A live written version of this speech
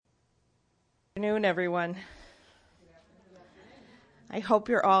Good afternoon, everyone. I hope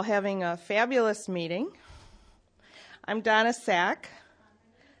you're all having a fabulous meeting. I'm Donna Sack.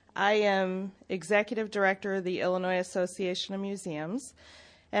 I am Executive Director of the Illinois Association of Museums,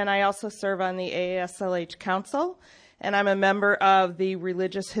 and I also serve on the AASLH Council, and I'm a member of the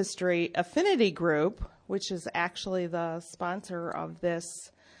Religious History Affinity Group, which is actually the sponsor of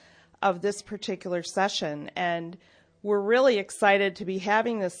this particular session. And we're really excited to be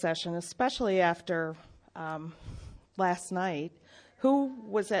having this session, especially after last night. Who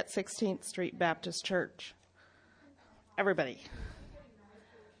was at 16th Street Baptist Church? Everybody.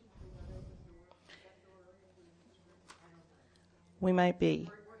 We might be.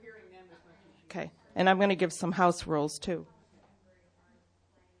 Okay. And I'm going to give some house rules, too.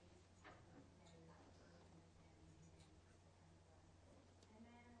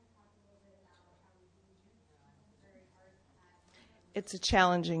 It's a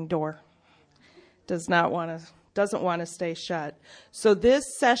challenging door. Doesn't want to stay shut. So this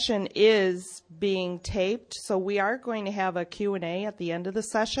session is being taped, so we are going to have a Q&A at the end of the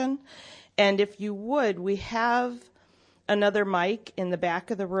session. And if you would, we have another mic in the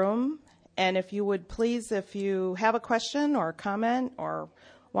back of the room. And if you would please, if you have a question or a comment or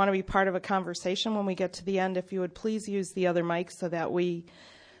want to be part of a conversation when we get to the end, if you would please use the other mic so that we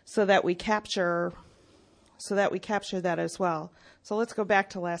capture that as well. So let's go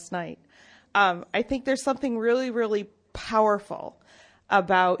back to last night. I think there's something really, really powerful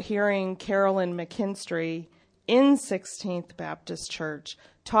about hearing Carolyn McKinstry in 16th Baptist Church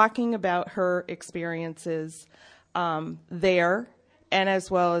talking about her experiences there, and as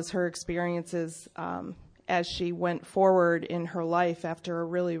well as her experiences as she went forward in her life after a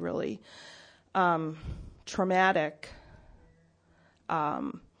really, really traumatic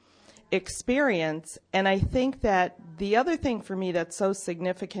experience. And I think that the other thing for me that's so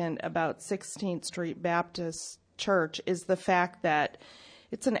significant about 16th Street Baptist Church is the fact that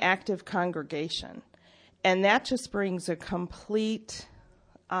it's an active congregation. And that just brings a complete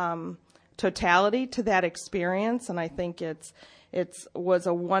totality to that experience. And I think it was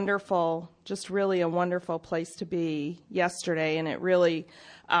a wonderful, just really a wonderful place to be yesterday. And it really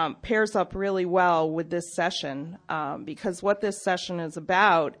pairs up really well with this session because what this session is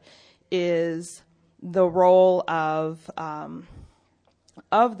about is the role of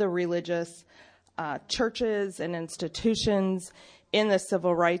the religious churches and institutions in the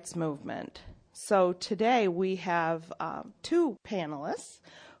civil rights movement. So today we have two panelists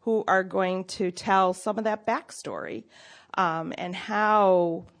who are going to tell some of that backstory and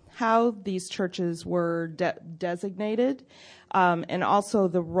how these churches were designated and also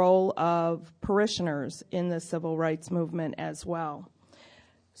the role of parishioners in the civil rights movement as well.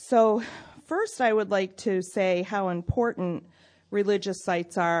 So first, I would like to say how important religious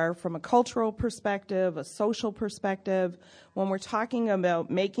sites are from a cultural perspective, a social perspective. When we're talking about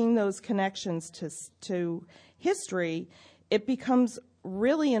making those connections to history, it becomes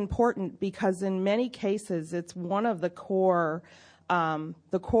really important because in many cases, it's one of the core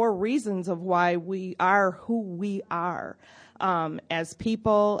reasons of why we are who we are as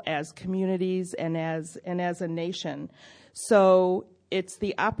people, as communities, and as a nation. So it's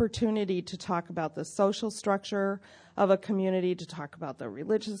the opportunity to talk about the social structure of a community, to talk about the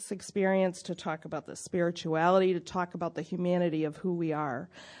religious experience, to talk about the spirituality, to talk about the humanity of who we are.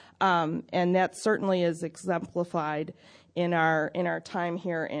 And that certainly is exemplified in our time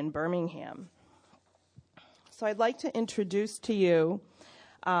here in Birmingham. So I'd like to introduce to you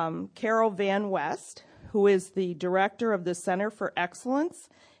Carol Van West, who is the director of the Center for Excellence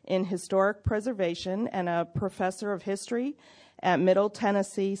in Historic Preservation and a professor of history at Middle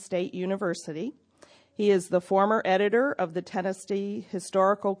Tennessee State University. He is the former editor of the Tennessee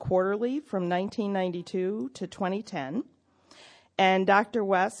Historical Quarterly from 1992 to 2010. And Dr.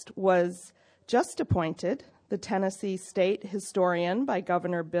 West was just appointed the Tennessee State Historian by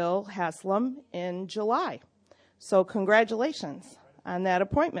Governor Bill Haslam in July. So congratulations on that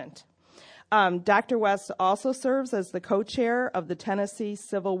appointment. Dr. West also serves as the co-chair of the Tennessee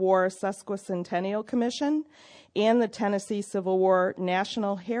Civil War Sesquicentennial Commission and the Tennessee Civil War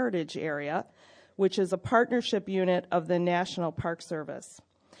National Heritage Area, which is a partnership unit of the National Park Service.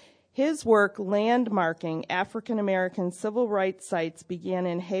 His work landmarking African American civil rights sites began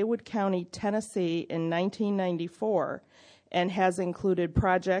in Haywood County, Tennessee in 1994 and has included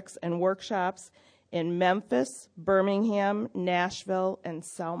projects and workshops in Memphis, Birmingham, Nashville, and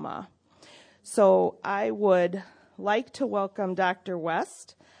Selma. So I would like to welcome Dr.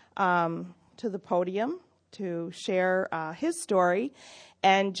 West to the podium to share his story.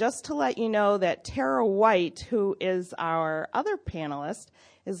 And just to let you know that Tara White, who is our other panelist,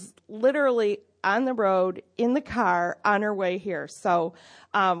 is literally on the road, in the car, on her way here. So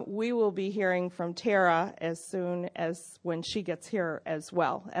we will be hearing from Tara as soon as when she gets here as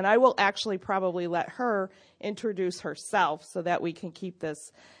well. And I will actually probably let her introduce herself so that we can keep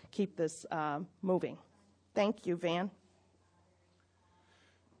this moving. Thank you, Van.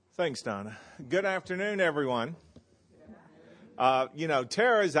 Thanks, Donna. Good afternoon, everyone.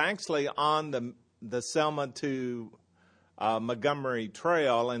 Tara is actually on the Selma to Montgomery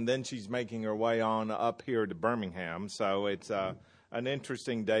Trail, and then she's making her way on up here to Birmingham. So it's an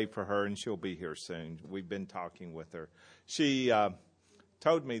interesting day for her, and she'll be here soon. We've been talking with her. She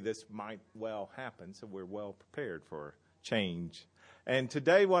told me this might well happen, so we're well prepared for change. And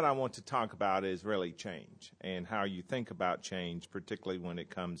today what I want to talk about is really change and how you think about change, particularly when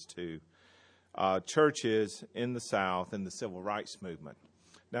it comes to churches in the South and the civil rights movement.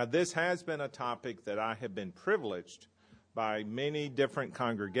 Now, this has been a topic that I have been privileged by many different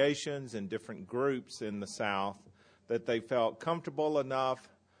congregations and different groups in the South that they felt comfortable enough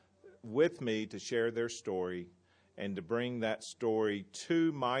with me to share their story and to bring that story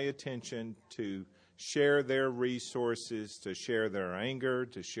to my attention, to share their resources, to share their anger,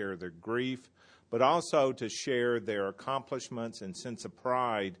 to share their grief, but also to share their accomplishments and sense of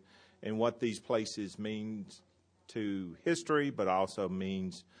pride in what these places mean to history, but also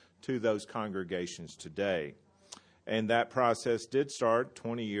means to those congregations today. And that process did start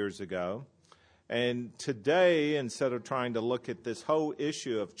 20 years ago. And today, instead of trying to look at this whole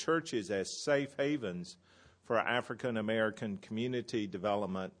issue of churches as safe havens for African American community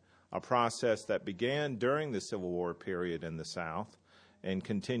development, a process that began during the Civil War period in the South and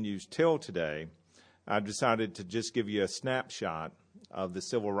continues till today, I've decided to just give you a snapshot of the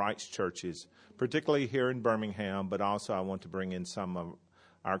civil rights churches, particularly here in Birmingham, but also I want to bring in some of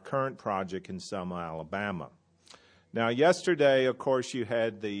our current project in Selma, Alabama. Now, yesterday, of course, you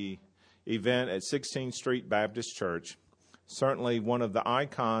had the event at 16th Street Baptist Church, certainly one of the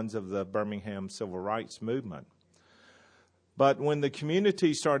icons of the Birmingham civil rights movement. But when the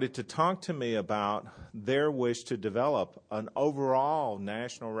community started to talk to me about their wish to develop an overall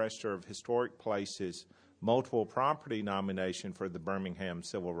National Register of Historic Places multiple property nomination for the Birmingham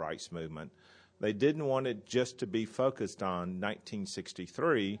civil rights movement, they didn't want it just to be focused on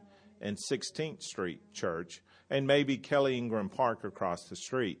 1963 and 16th Street Church and maybe Kelly Ingram Park across the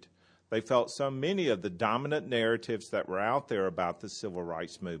street. They felt so many of the dominant narratives that were out there about the civil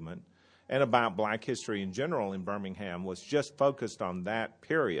rights movement and about black history in general in Birmingham was just focused on that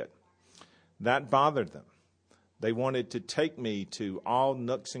period. That bothered them. They wanted to take me to all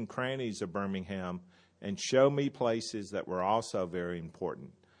nooks and crannies of Birmingham and show me places that were also very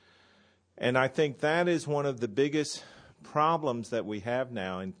important. And I think that is one of the biggest problems that we have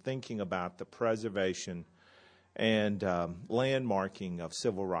now in thinking about the preservation and landmarking of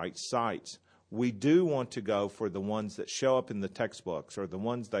civil rights sites. We do want to go for the ones that show up in the textbooks or the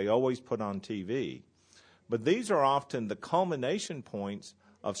ones they always put on TV. But these are often the culmination points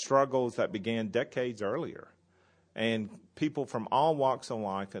of struggles that began decades earlier. And people from all walks of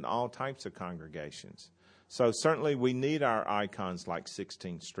life and all types of congregations. So certainly we need our icons like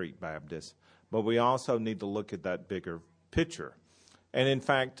 16th Street Baptist, but we also need to look at that bigger picture. And in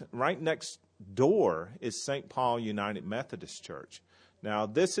fact, right next door is St. Paul United Methodist Church. Now,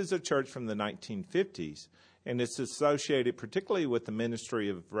 this is a church from the 1950s, and it's associated particularly with the ministry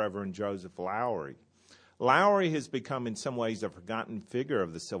of Reverend Joseph Lowery. Lowery has become in some ways a forgotten figure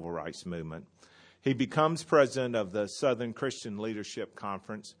of the civil rights movement. He becomes president of the Southern Christian Leadership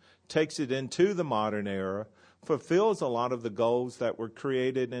Conference, takes it into the modern era, fulfills a lot of the goals that were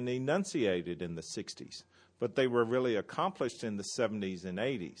created and enunciated in the 60s, but they were really accomplished in the 70s and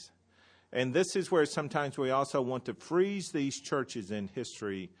 80s. And this is where sometimes we also want to freeze these churches in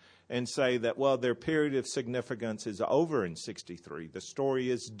history and say that, well, their period of significance is over in 63. The story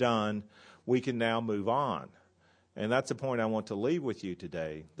is done. We can now move on. And that's a point I want to leave with you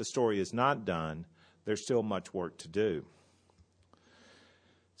today. The story is not done. There's still much work to do.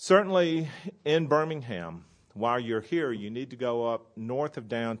 Certainly in Birmingham, while you're here, you need to go up north of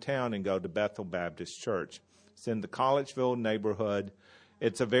downtown and go to Bethel Baptist Church. It's in the Collegeville neighborhood.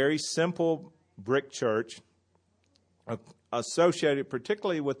 It's a very simple brick church associated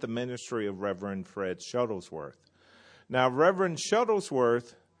particularly with the ministry of Reverend Fred Shuttlesworth. Now, Reverend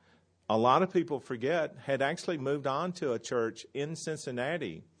Shuttlesworth, a lot of people forget, had actually moved on to a church in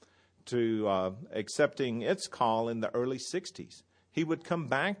Cincinnati to accepting its call in the early 60s. He would come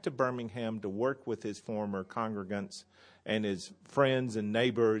back to Birmingham to work with his former congregants and his friends and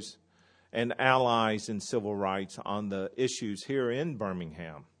neighbors and allies in civil rights on the issues here in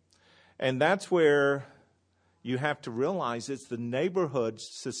Birmingham. And that's where you have to realize it's the neighborhoods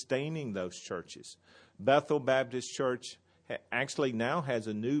sustaining those churches. Bethel Baptist Church actually now has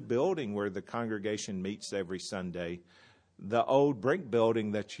a new building where the congregation meets every Sunday. The old brick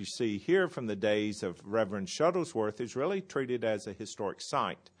building that you see here from the days of Reverend Shuttlesworth is really treated as a historic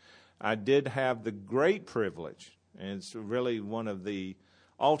site. I did have the great privilege, and it's really one of the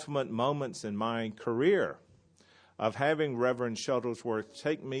ultimate moments in my career, of having Reverend Shuttlesworth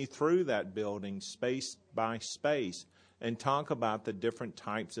take me through that building space by space and talk about the different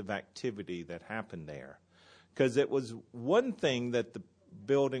types of activity that happened there. Because it was one thing that the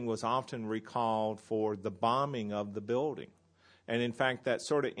building was often recalled for the bombing of the building. And in fact, that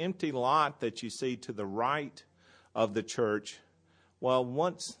sort of empty lot that you see to the right of the church, well,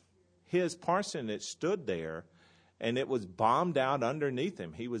 once his parsonage stood there and it was bombed out underneath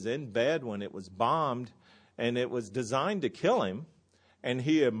him. He was in bed when it was bombed, and it was designed to kill him, and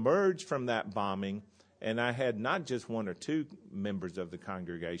he emerged from that bombing, and I had not just one or two members of the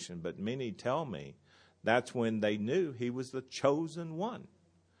congregation, but many tell me that's when they knew he was the chosen one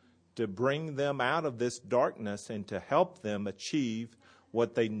to bring them out of this darkness and to help them achieve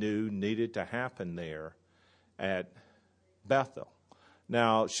what they knew needed to happen there at Bethel.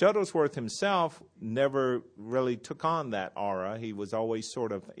 Now, Shuttlesworth himself never really took on that aura. He was always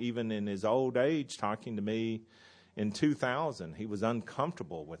sort of, even in his old age, talking to me in 2000. He was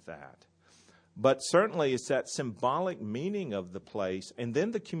uncomfortable with that. But certainly it's that symbolic meaning of the place and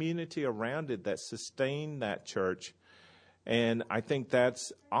then the community around it that sustained that church. And I think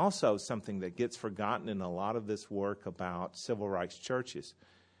that's also something that gets forgotten in a lot of this work about civil rights churches.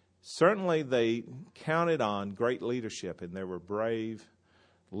 Certainly they counted on great leadership, and there were brave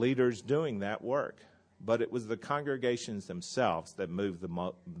leaders doing that work. But it was the congregations themselves that moved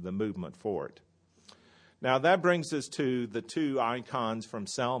the movement forward. Now that brings us to the two icons from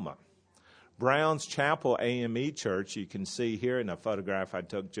Selma. Brown's Chapel AME Church, you can see here in a photograph I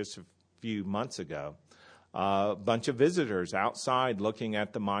took just a few months ago. A bunch of visitors outside looking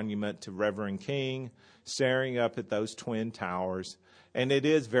at the monument to Reverend King, staring up at those twin towers. And it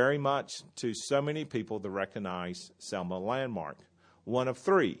is very much, to so many people, the recognized Selma landmark. One of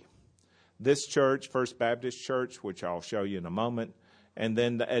three. This church, First Baptist Church, which I'll show you in a moment, and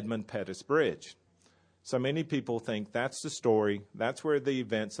then the Edmund Pettus Bridge. So many people think that's the story. That's where the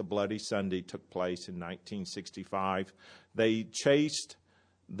events of Bloody Sunday took place in 1965. They chased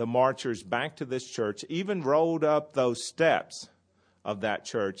the marchers back to this church, even rolled up those steps of that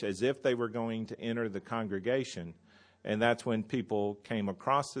church as if they were going to enter the congregation. And that's when people came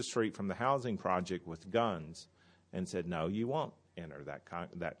across the street from the housing project with guns and said, no, you won't enter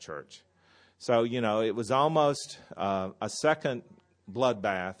that church. So, it was almost a second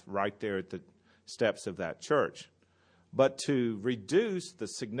bloodbath right there at the steps of that church. But to reduce the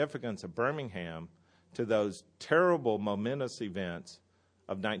significance of Birmingham to those terrible, momentous events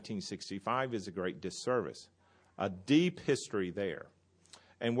of 1965 is a great disservice. A deep history there.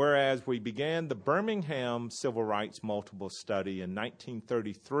 And whereas we began the Birmingham Civil Rights Multiple Study in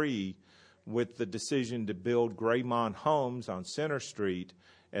 1933 with the decision to build Graymont Homes on Center Street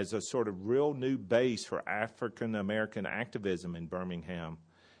as a sort of real new base for African American activism in Birmingham,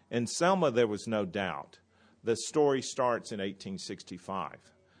 in Selma there was no doubt. The story starts in 1865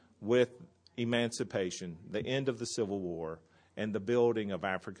 with emancipation, the end of the Civil War, and the building of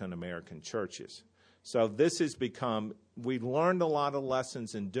African American churches. So this has become, we've learned a lot of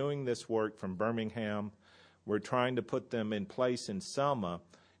lessons in doing this work from Birmingham. We're trying to put them in place in Selma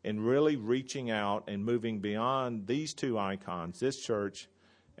and really reaching out and moving beyond these two icons, this church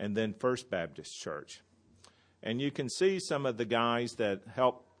and then First Baptist Church. And you can see some of the guys that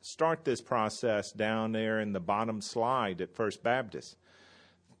helped start this process down there in the bottom slide at First Baptist.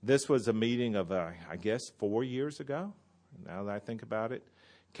 This was a meeting of, I guess, 4 years ago, now that I think about it.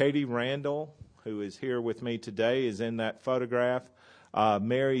 Katie Randall, who is here with me today, is in that photograph.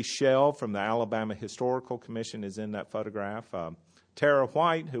 Mary Shell from the Alabama Historical Commission is in that photograph. Tara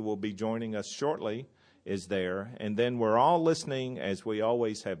White, who will be joining us shortly, is there. And then we're all listening, as we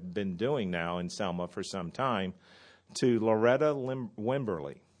always have been doing now in Selma for some time, to Loretta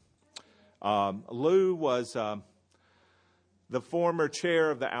Wimberly. Lou was the former chair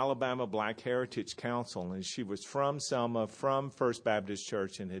of the Alabama Black Heritage Council, and she was from Selma, from First Baptist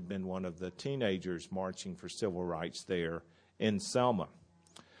Church, and had been one of the teenagers marching for civil rights there in Selma.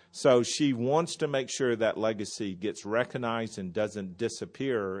 So she wants to make sure that legacy gets recognized and doesn't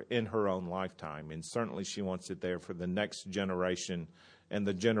disappear in her own lifetime, and certainly she wants it there for the next generation and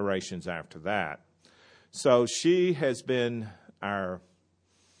the generations after that. So she has been our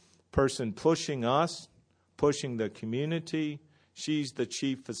person pushing us, pushing the community. She's the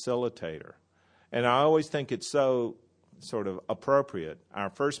chief facilitator. And I always think it's so sort of appropriate. Our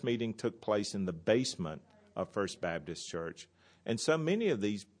first meeting took place in the basement of First Baptist Church. And so many of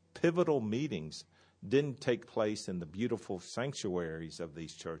these pivotal meetings didn't take place in the beautiful sanctuaries of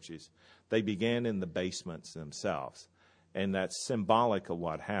these churches. They began in the basements themselves. And that's symbolic of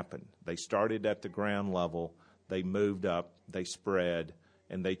what happened. They started at the ground level, they moved up, they spread,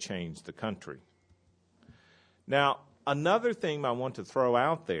 and they changed the country. Now, another thing I want to throw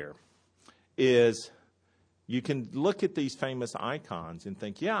out there is you can look at these famous icons and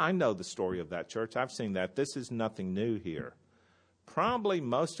think, yeah, I know the story of that church. I've seen that. This is nothing new here. Probably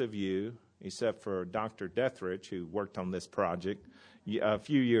most of you, except for Dr. Dethridge, who worked on this project a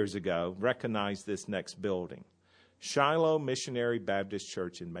few years ago, recognize this next building. Shiloh Missionary Baptist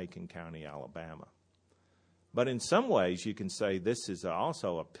Church in Macon County, Alabama. But in some ways, you can say this is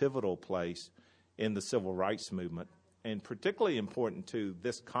also a pivotal place in the civil rights movement, and particularly important to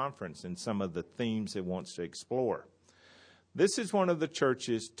this conference and some of the themes it wants to explore. This is one of the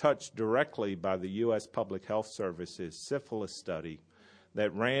churches touched directly by the U.S. Public Health Service's syphilis study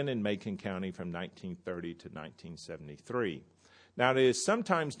that ran in Macon County from 1930 to 1973. Now, it is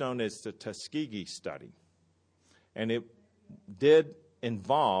sometimes known as the Tuskegee study, and it did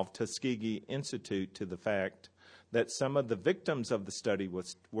involve Tuskegee Institute to the fact that some of the victims of the study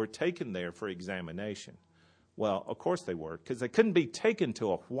were taken there for examination. Well, of course they were, because they couldn't be taken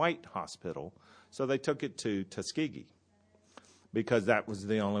to a white hospital, so they took it to Tuskegee, because that was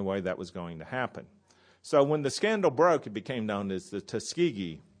the only way that was going to happen. So when the scandal broke, it became known as the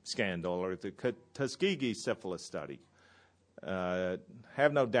Tuskegee scandal, or the Tuskegee syphilis study.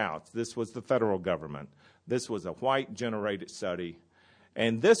 Have no doubt, this was the federal government. This was a white-generated study,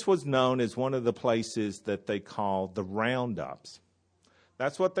 and this was known as one of the places that they called the roundups.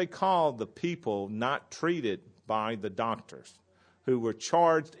 That's what they called the people not treated by the doctors, who were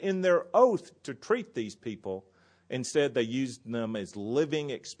charged in their oath to treat these people. Instead, they used them as living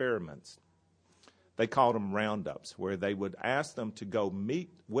experiments. They called them roundups, where they would ask them to go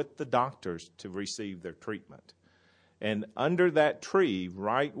meet with the doctors to receive their treatment. And under that tree,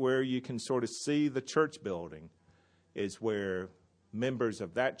 right where you can sort of see the church building, is where members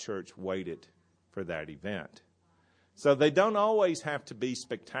of that church waited for that event. So they don't always have to be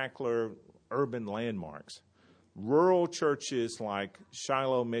spectacular urban landmarks. Rural churches like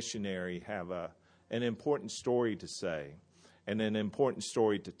Shiloh Missionary have an important story to say and an important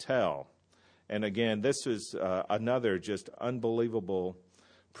story to tell. And again, this was another just unbelievable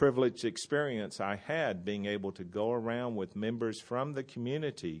privileged experience I had, being able to go around with members from the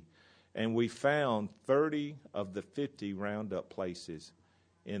community, and we found 30 of the 50 roundup places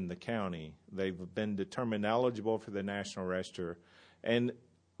in the county. They've been determined eligible for the National Register, and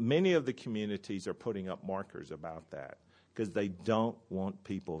many of the communities are putting up markers about that because they don't want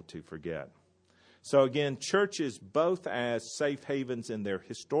people to forget. So again, churches both as safe havens in their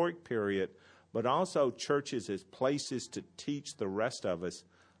historic period, but also churches as places to teach the rest of us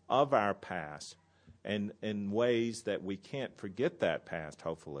of our past, and in ways that we can't forget that past,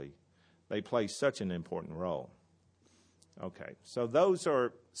 hopefully. They play such an important role. Okay, so those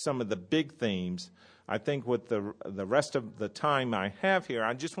are some of the big themes. I think with the rest of the time I have here,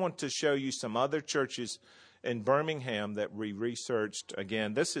 I just want to show you some other churches in Birmingham that we researched.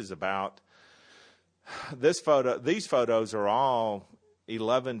 Again, this is about this photo. These photos are all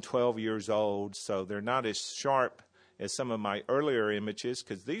 11, 12 years old, so they're not as sharp as some of my earlier images,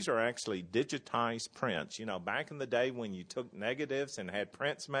 because these are actually digitized prints. You know, back in the day when you took negatives and had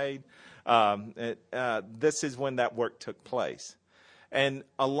prints made, this is when that work took place. And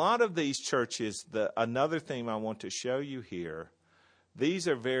a lot of these churches, another thing I want to show you here, these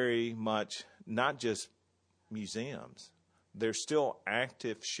are very much not just museums. They're still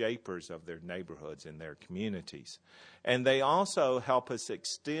active shapers of their neighborhoods and their communities. And they also help us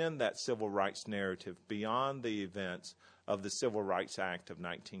extend that civil rights narrative beyond the events of the Civil Rights Act of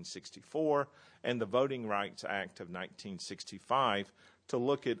 1964 and the Voting Rights Act of 1965 to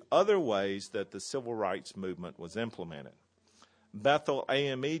look at other ways that the civil rights movement was implemented. Bethel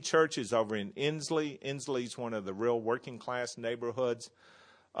AME Church is over in Inslee. Inslee is one of the real working class neighborhoods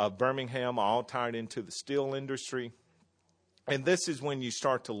of Birmingham, all tied into the steel industry. And this is when you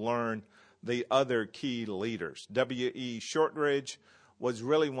start to learn the other key leaders. W.E. Shortridge was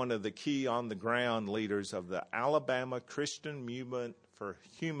really one of the key on-the-ground leaders of the Alabama Christian Movement for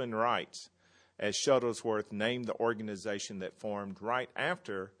Human Rights, as Shuttlesworth named the organization that formed right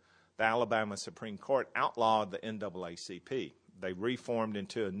after the Alabama Supreme Court outlawed the NAACP. They reformed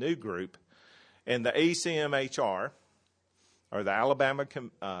into a new group, and the ACMHR, or the Alabama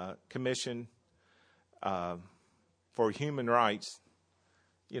Commission for Human Rights,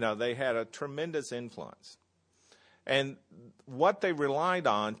 They had a tremendous influence. And what they relied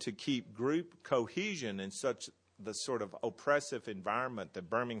on to keep group cohesion in such the sort of oppressive environment that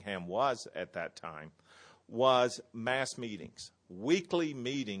Birmingham was at that time was mass meetings, weekly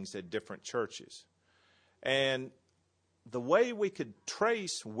meetings at different churches. And the way we could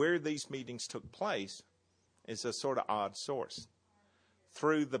trace where these meetings took place is a sort of odd source,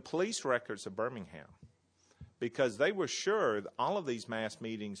 through the police records of Birmingham, because they were sure that all of these mass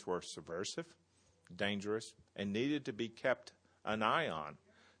meetings were subversive, dangerous, and needed to be kept an eye on.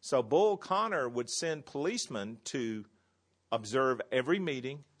 So Bull Connor would send policemen to observe every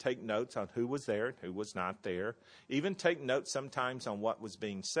meeting, take notes on who was there and who was not there, even take notes sometimes on what was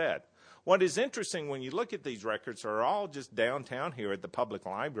being said. What is interesting when you look at these records, are all just downtown here at the public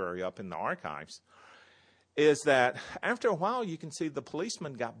library up in the archives, is that after a while you can see the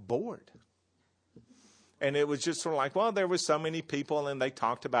policemen got bored. And it was just sort of like, well, there were so many people and they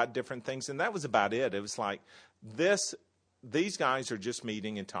talked about different things, and that was about it. It was like, these guys are just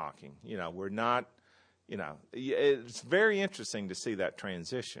meeting and talking. We're not, it's very interesting to see that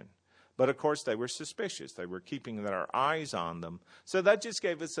transition. But, of course, they were suspicious. They were keeping their eyes on them. So that just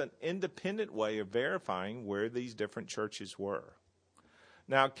gave us an independent way of verifying where these different churches were.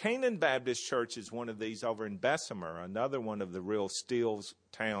 Now, Canaan Baptist Church is one of these over in Bessemer, another one of the real Steels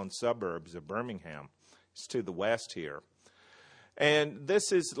town suburbs of Birmingham. It's to the west here. And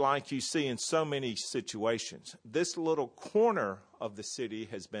this is like you see in so many situations. This little corner of the city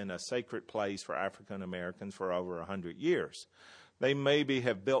has been a sacred place for African Americans for over 100 years. They maybe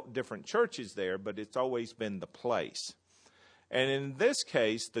have built different churches there, but it's always been the place. And in this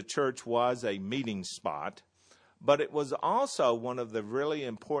case, the church was a meeting spot, but it was also one of the really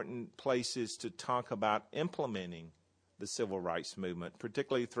important places to talk about implementing the civil rights movement,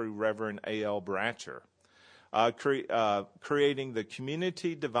 particularly through Reverend A.L. Bratcher. Creating the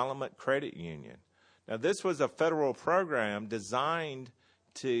Community Development Credit Union. Now, this was a federal program designed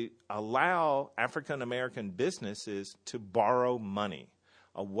to allow African American businesses to borrow money,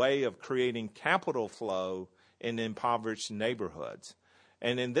 a way of creating capital flow in impoverished neighborhoods.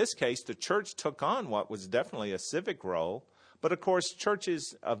 And in this case, the church took on what was definitely a civic role, but of course,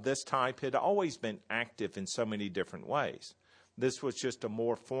 churches of this type had always been active in so many different ways. This was just a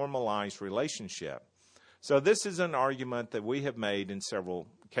more formalized relationship. So this is an argument that we have made in several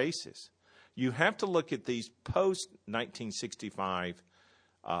cases. You have to look at these post-1965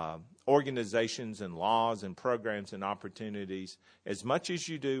 organizations and laws and programs and opportunities as much as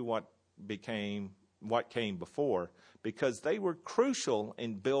you do what came before, because they were crucial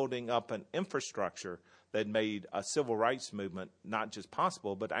in building up an infrastructure that made a civil rights movement not just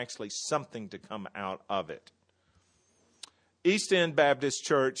possible, but actually something to come out of it. East End Baptist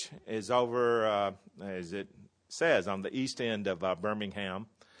Church is over, as it says, on the east end of Birmingham.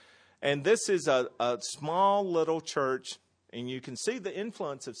 And this is a small little church, and you can see the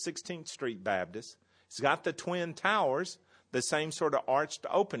influence of 16th Street Baptist. It's got the twin towers, the same sort of arched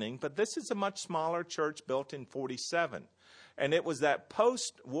opening, but this is a much smaller church built in 47. And it was that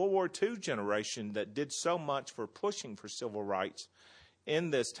post-World War II generation that did so much for pushing for civil rights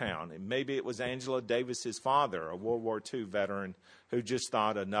in this town. And maybe it was Angela Davis's father, a World War II veteran, who just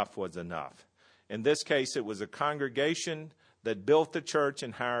thought enough was enough. In this case, it was a congregation that built the church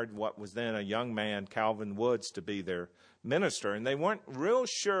and hired what was then a young man, Calvin Woods, to be their minister. And they weren't real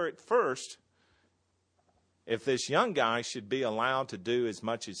sure at first if this young guy should be allowed to do as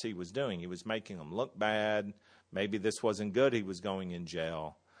much as he was doing. He was making them look bad. Maybe this wasn't good. He was going in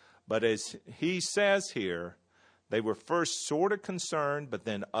jail. But as he says here, they were first sort of concerned, but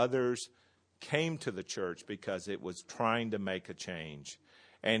then others came to the church because it was trying to make a change.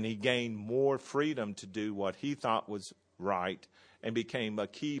 And he gained more freedom to do what he thought was right and became a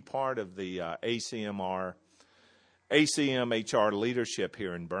key part of the ACMHR leadership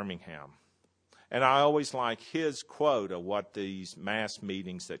here in Birmingham. And I always like his quote of what these mass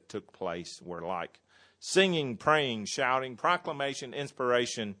meetings that took place were like. Singing, praying, shouting, proclamation,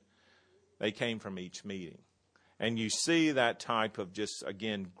 inspiration, they came from each meeting. And you see that type of just,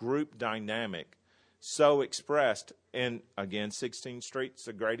 again, group dynamic so expressed in, again, 16th Street's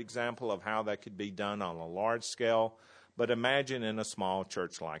a great example of how that could be done on a large scale. But imagine in a small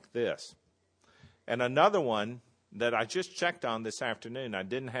church like this. And another one that I just checked on this afternoon,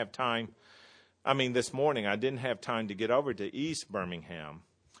 this morning, I didn't have time to get over to East Birmingham.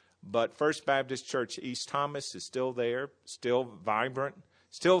 But First Baptist Church East Thomas is still there, still vibrant.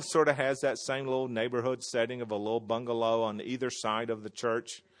 Still sort of has that same little neighborhood setting of a little bungalow on either side of the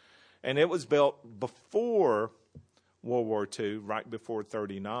church. And it was built before World War II, right before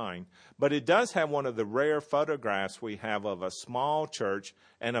 39. But it does have one of the rare photographs we have of a small church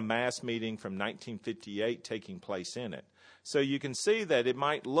and a mass meeting from 1958 taking place in it. So you can see that it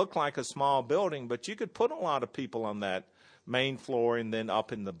might look like a small building, but you could put a lot of people on that main floor and then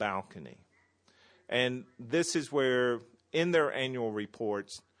up in the balcony. And this is where, in their annual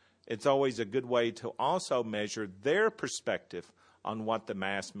reports, it's always a good way to also measure their perspective on what the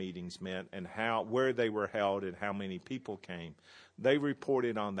mass meetings meant and where they were held and how many people came. They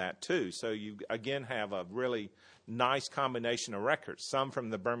reported on that too. So you again have a really nice combination of records, some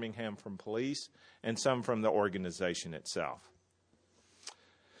from the Birmingham Police and some from the organization itself.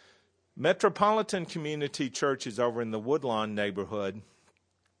 Metropolitan Community Church is over in the Woodlawn neighborhood,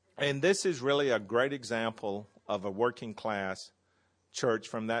 and this is really a great example of a working class church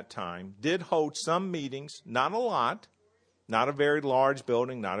from that time. Did hold some meetings, not a lot, not a very large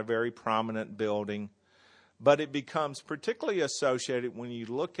building, not a very prominent building, but it becomes particularly associated when you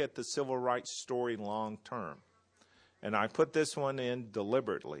look at the civil rights story long term. And I put this one in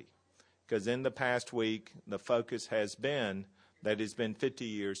deliberately because in the past week, the focus has been that it's been 50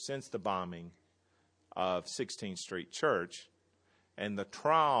 years since the bombing of 16th Street Church and the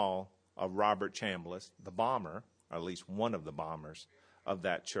trial of Robert Chambliss, the bomber, or at least one of the bombers of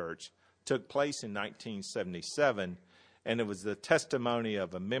that church, took place in 1977. And it was the testimony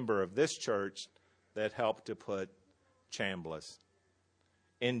of a member of this church that helped to put Chambliss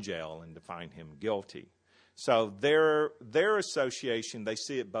in jail and to find him guilty. So their association, they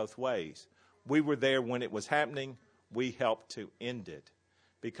see it both ways. We were there when it was happening. We helped to end it.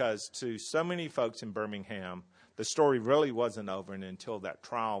 Because to so many folks in Birmingham, the story really wasn't over until that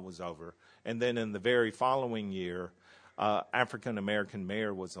trial was over. And then in the very following year, African-American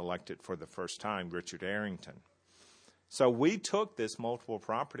mayor was elected for the first time, Richard Arrington. So we took this multiple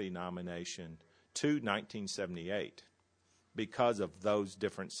property nomination to 1978 because of those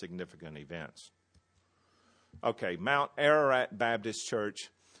different significant events. Okay, Mount Ararat Baptist Church,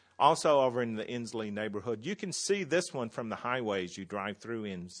 also over in the Inslee neighborhood. You can see this one from the highways you drive through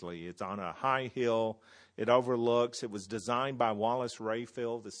Inslee. It's on a high hill. It overlooks. It was designed by Wallace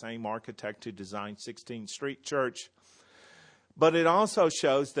Rayfield, the same architect who designed 16th Street Church. But it also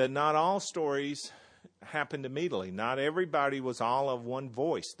shows that not all stories happened immediately. Not everybody was all of one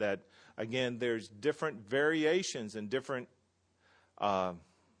voice. That, again, there's different variations and different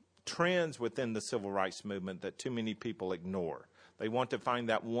trends within the civil rights movement that too many people ignore. They want to find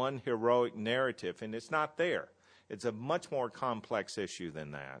that one heroic narrative, and it's not there. It's a much more complex issue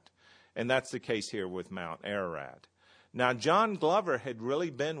than that. And that's the case here with Mount Ararat. Now, John Glover had really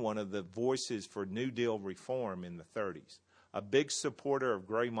been one of the voices for New Deal reform in the 30s. A big supporter of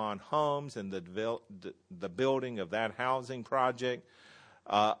Graymont Homes and the building of that housing project.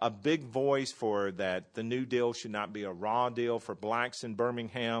 A big voice for that the New Deal should not be a raw deal for blacks in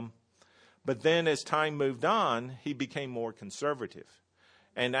Birmingham. But then as time moved on, he became more conservative.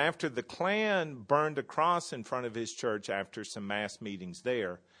 And after the Klan burned a cross in front of his church after some mass meetings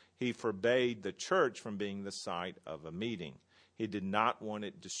there, he forbade the church from being the site of a meeting. He did not want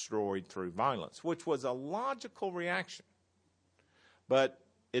it destroyed through violence, which was a logical reaction. But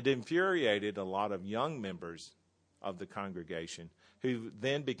it infuriated a lot of young members of the congregation who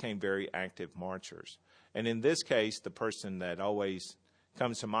then became very active marchers. And in this case, the person that always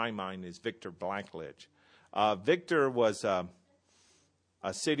comes to my mind is Victor Blackledge. Victor was a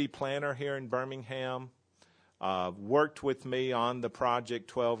city planner here in Birmingham, worked with me on the project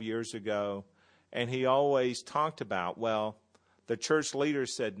 12 years ago, and he always talked about, well, the church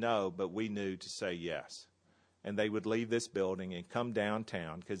leaders said no, but we knew to say yes. And they would leave this building and come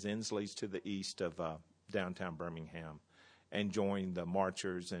downtown, because Inslee's to the east of downtown Birmingham, and join the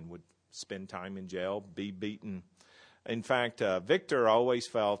marchers and would spend time in jail, be beaten. In fact, Victor always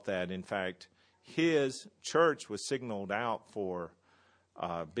felt that, in fact, his church was signaled out for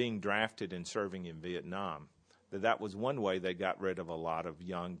being drafted and serving in Vietnam. That was one way they got rid of a lot of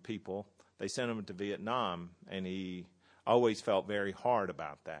young people. They sent them to Vietnam, and he always felt very hard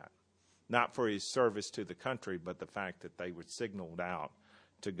about that. Not for his service to the country, but the fact that they were signaled out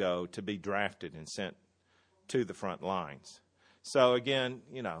to go to be drafted and sent to the front lines. So again,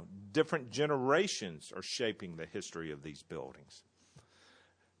 different generations are shaping the history of these buildings.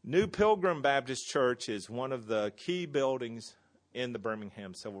 New Pilgrim Baptist Church is one of the key buildings in the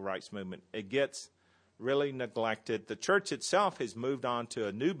Birmingham Civil Rights Movement. It gets really neglected. The church itself has moved on to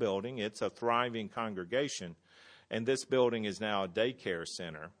a new building. It's a thriving congregation, and this building is now a daycare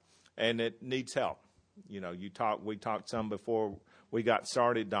center. And it needs help. We talked some before we got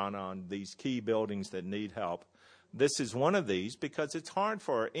started, Donna, on these key buildings that need help. This is one of these because it's hard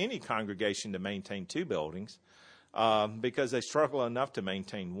for any congregation to maintain two buildings. because they struggle enough to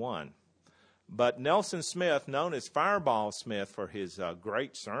maintain one. But Nelson Smith, known as Fireball Smith for his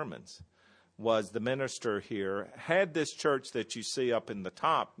great sermons, was the minister here, had this church that you see up in the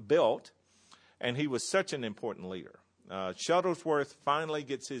top built, and he was such an important leader. Shuttlesworth finally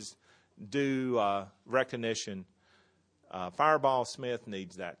gets his due recognition. Fireball Smith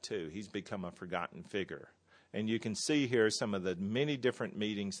needs that too. He's become a forgotten figure. And you can see here some of the many different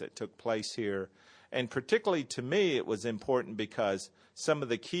meetings that took place here. And particularly to me, it was important because some of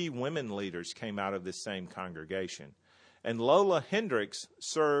the key women leaders came out of this same congregation. And Lola Hendricks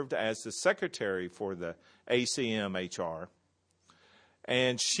served as the secretary for the ACM-HR.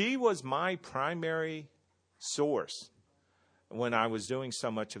 And she was my primary source when I was doing so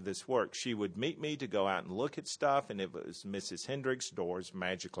much of this work. She would meet me to go out and look at stuff, and if it was Mrs. Hendricks, doors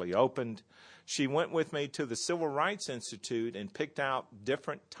magically opened. She went with me to the Civil Rights Institute and picked out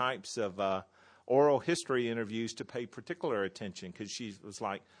different types of oral history interviews to pay particular attention, because she was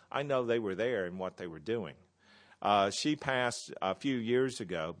like, I know they were there and what they were doing. She passed a few years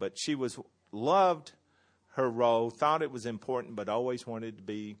ago, but she loved her role, thought it was important, but always wanted to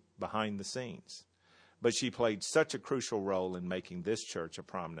be behind the scenes. But she played such a crucial role in making this church a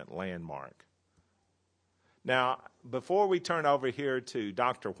prominent landmark. Now, before we turn over here to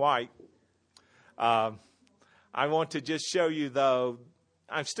Dr. White, I want to just show you, though,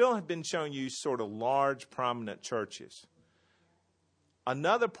 I still have been showing you sort of large, prominent churches.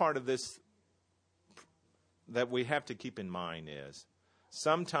 Another part of this that we have to keep in mind is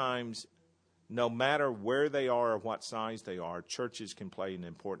sometimes, no matter where they are or what size they are, churches can play an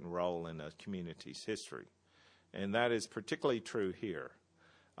important role in a community's history. And that is particularly true here.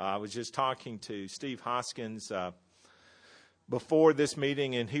 I was just talking to Steve Hoskins before this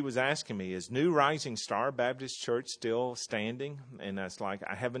meeting, and he was asking me, is New Rising Star Baptist Church still standing? And I was like,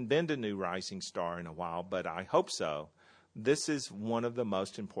 I haven't been to New Rising Star in a while, but I hope so. This is one of the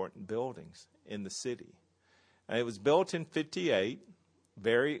most important buildings in the city. And it was built in 1958.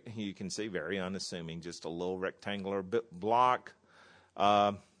 You can see, very unassuming, just a little rectangular block,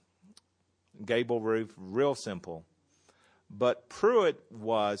 gable roof, real simple. But Pruitt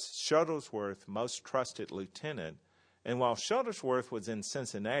was Shuttlesworth's most trusted lieutenant, and while Shuttlesworth was in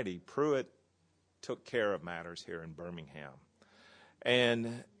Cincinnati, Pruitt took care of matters here in Birmingham.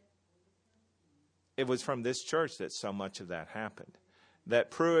 And it was from this church that so much of that happened.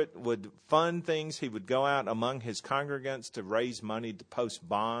 That Pruitt would fund things. He would go out among his congregants to raise money to post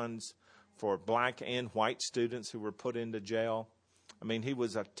bonds for black and white students who were put into jail. I mean, he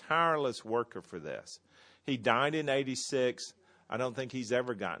was a tireless worker for this. He died in 1986. I don't think he's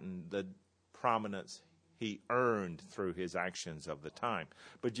ever gotten the prominence he earned through his actions of the time.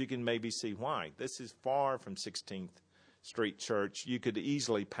 But you can maybe see why. This is far from 16th Street Church. You could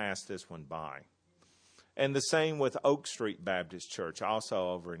easily pass this one by. And the same with Oak Street Baptist Church, also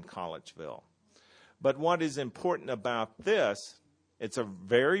over in Collegeville. But what is important about this, it's a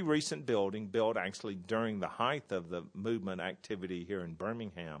very recent building, built actually during the height of the movement activity here in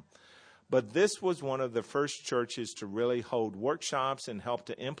Birmingham. But this was one of the first churches to really hold workshops and help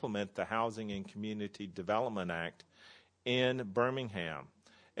to implement the Housing and Community Development Act in Birmingham.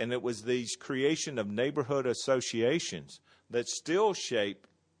 And it was these creation of neighborhood associations that still shape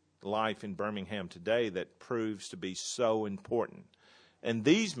life in Birmingham today that proves to be so important. And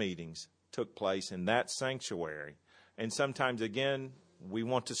these meetings took place in that sanctuary. And sometimes, again, we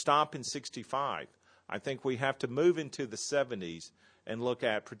want to stop in 65. I think we have to move into the 70s and look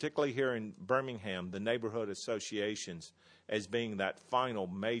at, particularly here in Birmingham, the neighborhood associations as being that final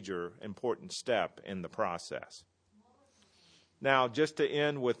major important step in the process. Now, just to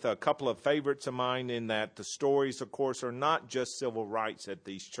end with a couple of favorites of mine, in that the stories, of course, are not just civil rights at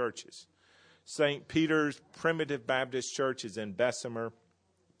these churches. St. Peter's Primitive Baptist Church is in Bessemer.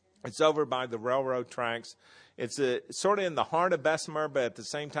 It's over by the railroad tracks. It's sort of in the heart of Bessemer, but at the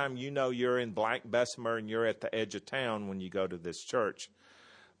same time, you know you're in Black Bessemer and you're at the edge of town when you go to this church.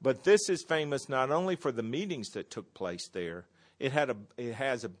 But this is famous not only for the meetings that took place there. It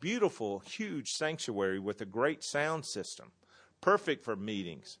has a beautiful, huge sanctuary with a great sound system. Perfect for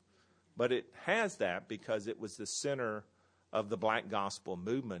meetings. But it has that because it was the center of the black gospel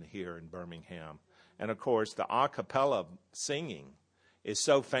movement here in Birmingham. And, of course, the a cappella singing is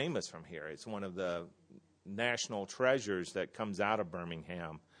so famous from here. It's one of the national treasures that comes out of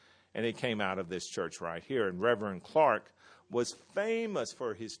Birmingham. And it came out of this church right here. And Reverend Clark was famous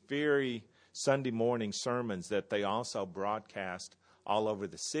for his fiery Sunday morning sermons that they also broadcast all over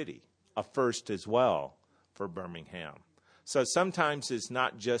the city, a first as well for Birmingham. So sometimes it's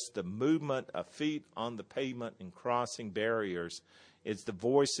not just the movement of feet on the pavement and crossing barriers. It's the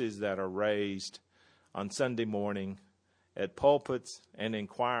voices that are raised on Sunday morning at pulpits and in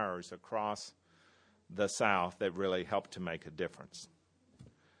choirs across the South that really helped to make a difference.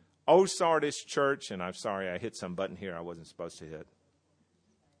 Old Sardis Church, and I'm sorry I hit some button here I wasn't supposed to hit,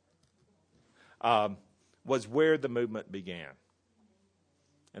 was where the movement began.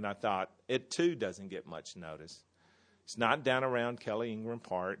 And I thought, it too doesn't get much notice. It's not down around Kelly Ingram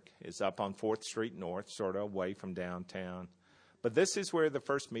Park. It's up on 4th Street North, sort of away from downtown. But this is where the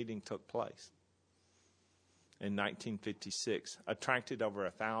first meeting took place in 1956. Attracted over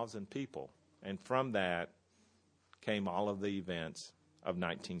 1,000 people. And from that came all of the events of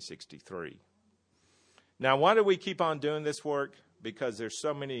 1963. Now, why do we keep on doing this work? Because there's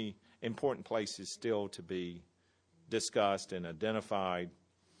so many important places still to be discussed and identified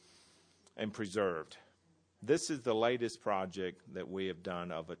and preserved. This is the latest project that we have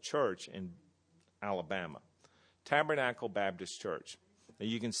done of a church in Alabama, Tabernacle Baptist Church. Now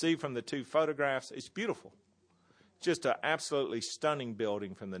you can see from the two photographs, it's beautiful. Just an absolutely stunning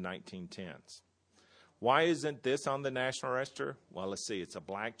building from the 1910s. Why isn't this on the National Register? Well, let's see. It's a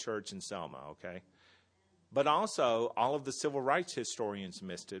black church in Selma, okay? But also, all of the civil rights historians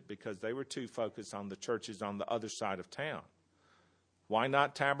missed it because they were too focused on the churches on the other side of town. Why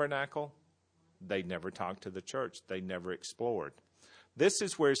not Tabernacle? They never talked to the church. They never explored. This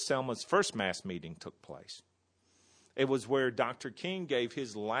is where Selma's first mass meeting took place. It was where Dr. King gave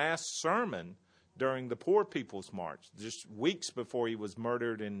his last sermon during the Poor People's March, just weeks before he was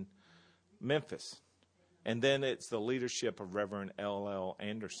murdered in Memphis. And then it's the leadership of Reverend L.L.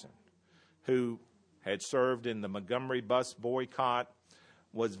 Anderson, who had served in the Montgomery bus boycott,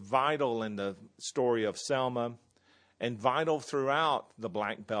 was vital in the story of Selma, and vital throughout the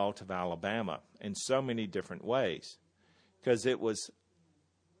Black Belt of Alabama in so many different ways. Because it was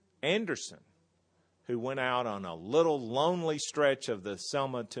Anderson who went out on a little lonely stretch of the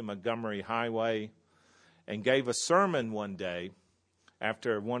Selma to Montgomery Highway and gave a sermon one day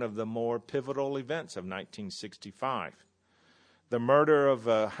after one of the more pivotal events of 1965. The murder of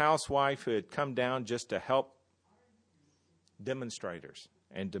a housewife who had come down just to help demonstrators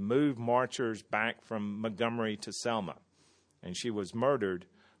and to move marchers back from Montgomery to Selma. And she was murdered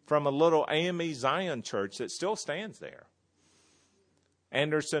from a little AME Zion church that still stands there.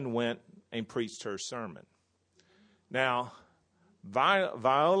 Anderson went and preached her sermon. Now,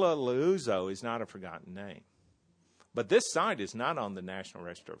 Viola Liuzzo is not a forgotten name. But this site is not on the National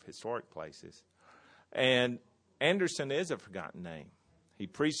Register of Historic Places. And Anderson is a forgotten name. He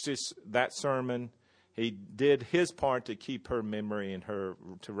preached that sermon. He did his part to keep her memory and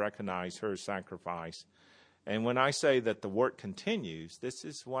to recognize her sacrifice. And when I say that the work continues, this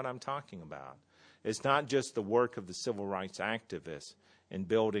is what I'm talking about. It's not just the work of the civil rights activists in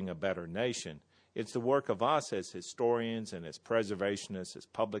building a better nation. It's the work of us as historians and as preservationists, as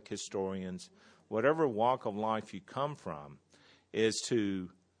public historians, whatever walk of life you come from, is to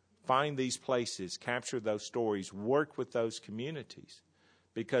find these places, capture those stories, work with those communities.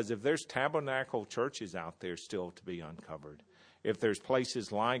 Because if there's tabernacle churches out there still to be uncovered, if there's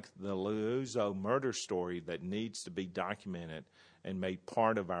places like the Liuzzo murder story that needs to be documented and made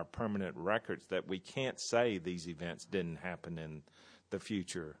part of our permanent records, that we can't say these events didn't happen in the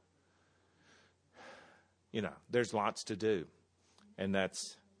future. You know, there's lots to do. And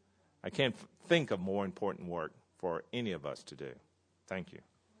I can't think of more important work for any of us to do. Thank you.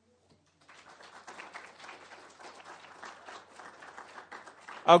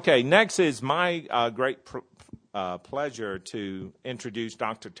 Okay, next is my great pleasure to introduce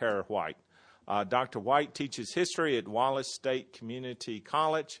Dr. Tara White. Dr. White teaches history at Wallace State Community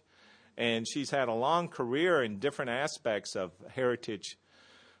College, and she's had a long career in different aspects of heritage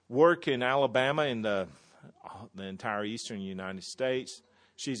work in Alabama and the entire eastern United States.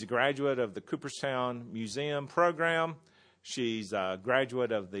 She's a graduate of the Cooperstown Museum program. She's a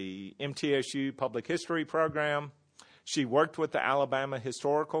graduate of the MTSU Public History program. She worked with the Alabama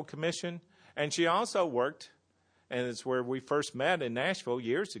Historical Commission, and she also worked, and it's where we first met in Nashville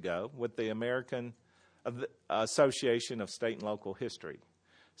years ago, with the American Association of State and Local History.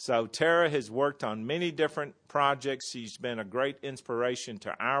 So Tara has worked on many different projects. She's been a great inspiration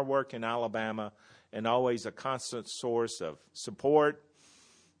to our work in Alabama and always a constant source of support,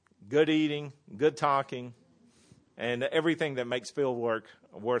 good eating, good talking, and everything that makes field work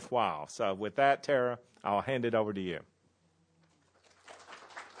worthwhile. So with that, Tara, I'll hand it over to you.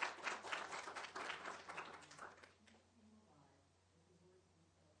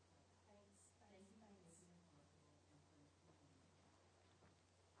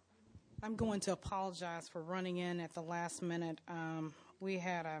 I'm going to apologize for running in at the last minute. We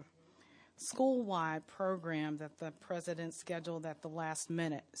had a school-wide program that the president scheduled at the last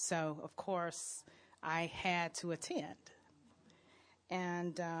minute. So, of course, I had to attend.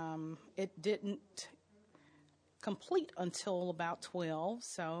 And it didn't complete until about 12,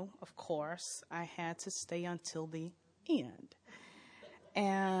 so of course I had to stay until the end.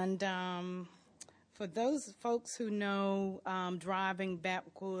 And for those folks who know driving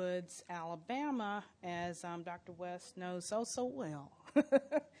Backwoods, Alabama, as Dr. West knows so well,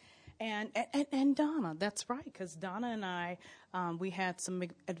 and Donna, that's right, because Donna and I, we had some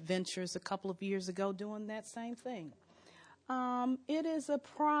adventures a couple of years ago doing that same thing. It is a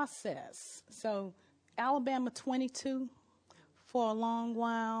process. So Alabama 22 for a long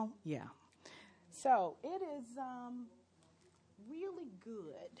while, yeah. So it is really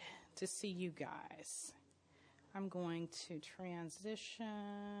good to see you guys. I'm going to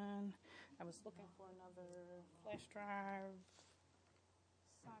transition. I was looking for another flash drive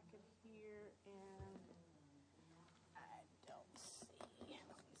socket here, and I don't see.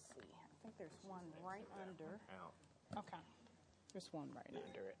 Let me see. I think there's one right under. Okay. There's one right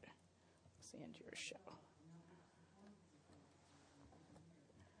under it. Let's end your show.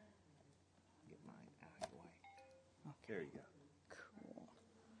 Get mine out of the way. Okay. There you go. Cool.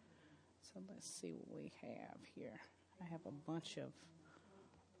 So let's see what we have here. I have a bunch of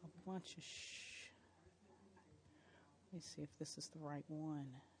let me see if this is the right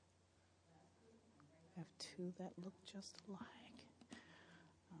one. I have two that look just alike.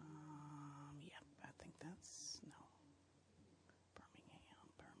 Yep, I think that's, no.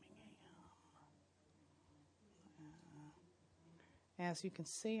 Birmingham. As you can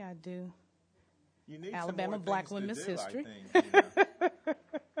see, I do You need Alabama some more Black things Women's to do, History. I think, you know.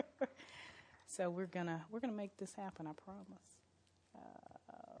 So we're gonna make this happen, I promise.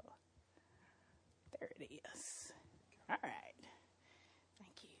 There it is. All right.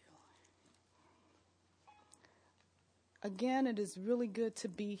 Thank you. Again, it is really good to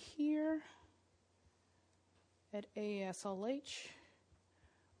be here at ASLH,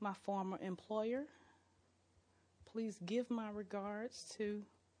 my former employer. Please give my regards to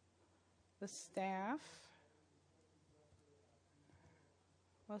the staff,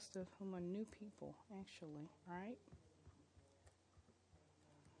 most of whom are new people, actually, right?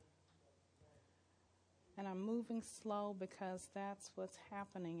 And I'm moving slow because that's what's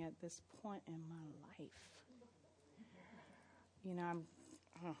happening at this point in my life. You know, I'm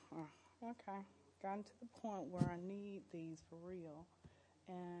okay. Gotten to the point where I need these for real,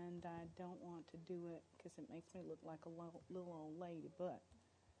 and I don't want to do it because it makes me look like a little old lady. But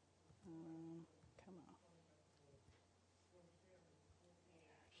come on.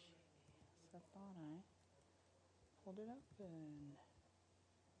 I thought I pulled it open,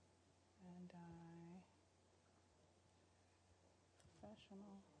 and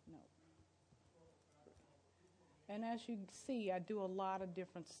professional, no. And as you see, I do a lot of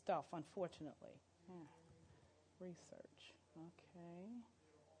different stuff, unfortunately. Research, okay.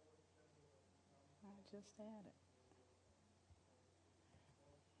 I just added.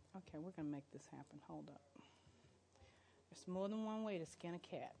 Okay, we're gonna make this happen, hold up. There's more than one way to skin a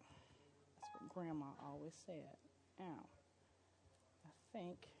cat. That's what Grandma always said. Now, I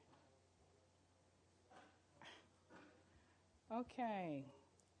think, okay,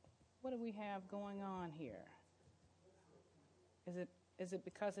 what do we have going on here? Is it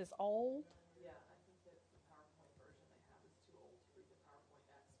because it's old? Yeah, I think that the PowerPoint version they have is too old to read the PowerPoint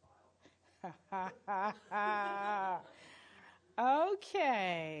X file.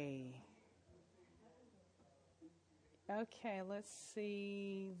 Okay, let's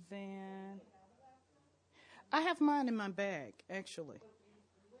see then. I have mine in my bag, actually.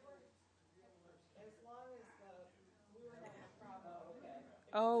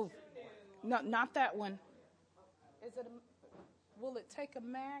 Oh, no, not that one. Is it? Will it take a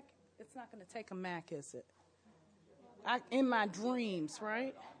Mac? It's not going to take a Mac, is it? In my dreams,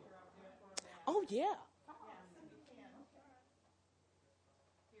 right? Oh, yeah.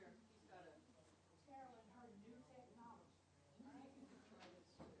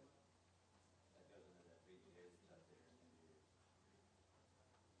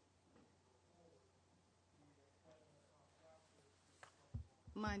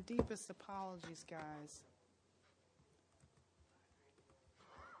 My deepest apologies, guys.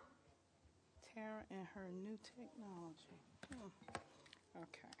 Tara and her new technology.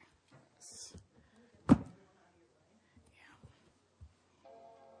 Okay. Yeah.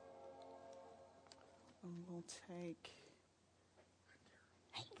 And we'll take.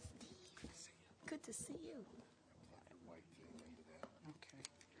 Hey, Steve. Good to see you. White thing into that. Okay.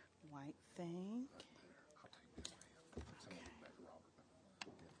 White thing. I'll take this for you. Send it back to Robert.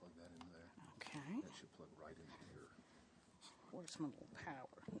 Yeah, plug that into there. Okay. That should plug right into here. Where's my little power?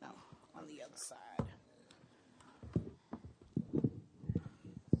 No, on the other side.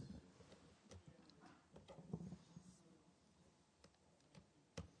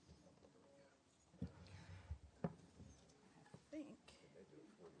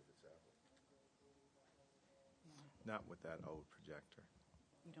 Not with that old projector.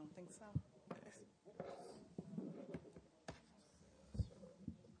 You don't think so? Okay,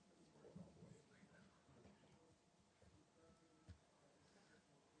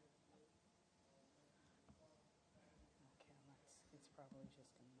 it's probably just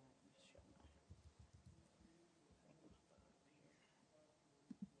a not show.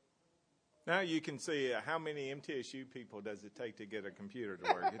 Now you can see how many MTSU people does it take to get a computer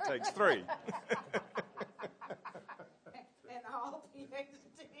to work. It takes 3. And all PhDs.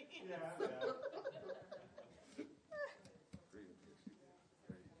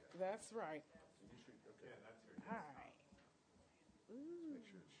 That's right. All right. Make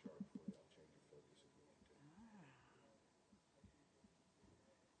sure it's sharp for you. I'll change your focus if you want to.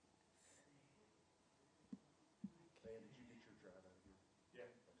 Dan, did you get your drive out of here? Yeah.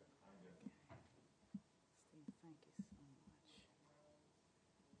 Okay. I'm good. Steve, thank you so much.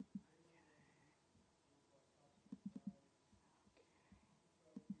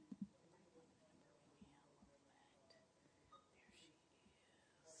 There she is. And let me see.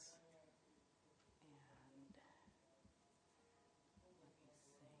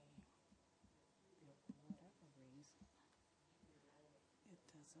 For whatever reason, it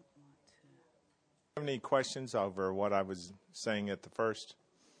doesn't want to. Have any questions over what I was saying at the first?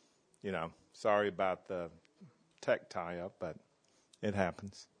 You know, sorry about the tech tie-up, but it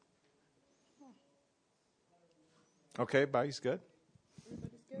happens. Okay, everybody's good?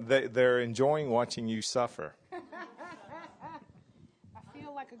 They're enjoying watching you suffer. I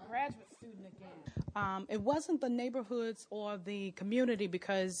feel like a graduate student again. It wasn't the neighborhoods or the community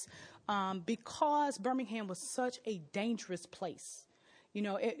because Birmingham was such a dangerous place, you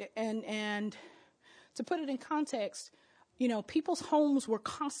know. And to put it in context, you know, people's homes were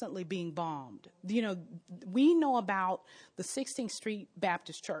constantly being bombed. You know, we know about the 16th Street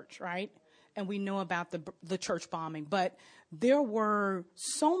Baptist Church, right? And we know about the church bombing, but there were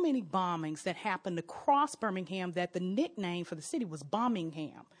so many bombings that happened across Birmingham that the nickname for the city was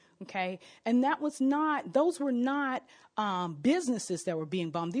Bombingham. Okay, and those were not businesses that were being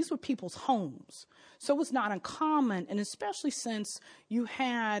bombed. These were people's homes. So it was not uncommon, and especially since you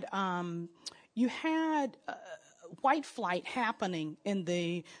had white flight happening in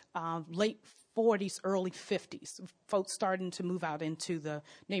the late 40s, early 50s. Folks starting to move out into the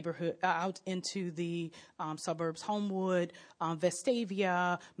neighborhood, out into the suburbs. Homewood,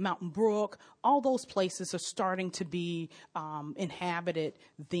 Vestavia, Mountain Brook, all those places are starting to be inhabited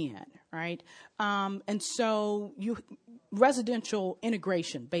then, right? And so residential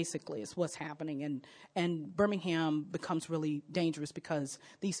integration basically is what's happening, and Birmingham becomes really dangerous because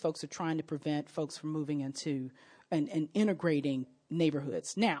these folks are trying to prevent folks from moving into and integrating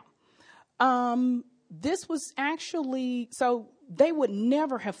neighborhoods. Now, this was actually, so they would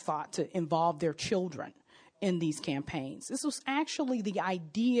never have thought to involve their children in these campaigns. This was actually the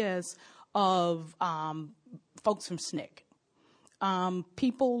ideas of folks from SNCC.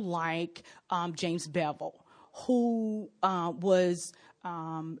 People like James Bevel, who was,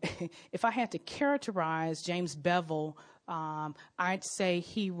 if I had to characterize James Bevel, I'd say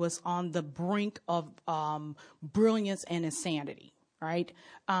he was on the brink of brilliance and insanity. Right?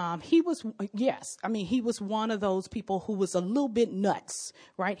 He was one of those people who was a little bit nuts,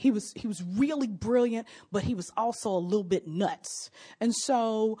 right? He was really brilliant, but he was also a little bit nuts. And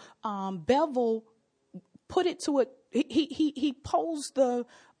so Bevel put it to it. He posed the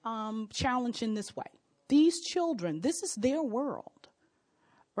challenge in this way. These children, this is their world,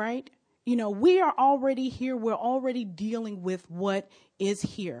 right? You know, we are already here. We're already dealing with what is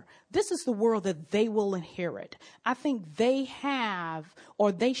here. This is the world that they will inherit. I think they have,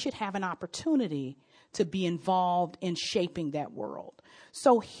 or they should have, an opportunity to be involved in shaping that world.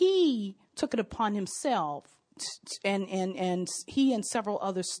 So he took it upon himself, and he and several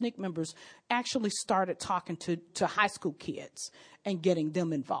other SNCC members actually started talking to high school kids and getting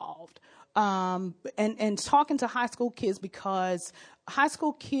them involved. And talking to high school kids, because high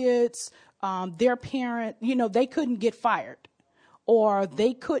school kids, their parent, you know, they couldn't get fired, or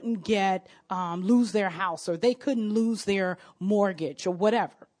they couldn't lose their house, or they couldn't lose their mortgage or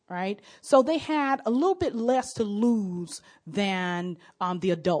whatever. Right. So they had a little bit less to lose than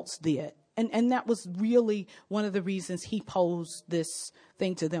the adults did. And that was really one of the reasons he posed this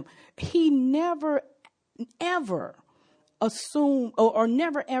thing to them. He never, ever assumed or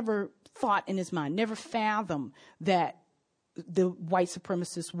never, ever thought in his mind, never fathomed that the white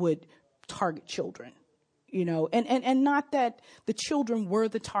supremacists would target children, you know, and not that the children were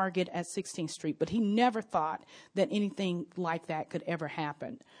the target at 16th Street, but he never thought that anything like that could ever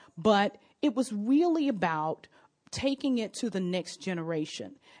happen. But it was really about taking it to the next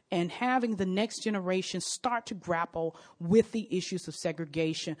generation and having the next generation start to grapple with the issues of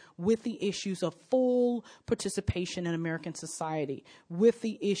segregation, with the issues of full participation in American society, with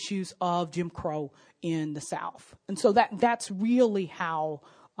the issues of Jim Crow in the South. And so that's really how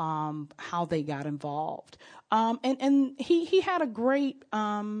they got involved. And he had a great,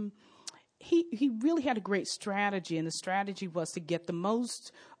 he really had a great strategy, and the strategy was to get the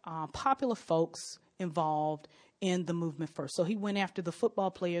most popular folks involved in the movement first. So he went after the football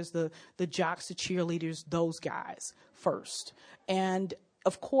players, the jocks, the cheerleaders, those guys first. And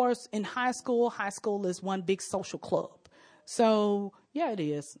of course, in high school is one big social club. So yeah, it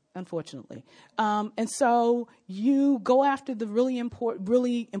is, unfortunately. And so you go after the really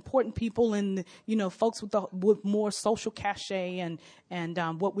important people, and folks with more social cachet and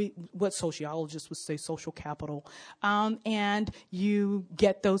what sociologists would say social capital, and you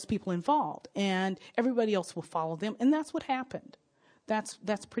get those people involved, and everybody else will follow them, and that's what happened.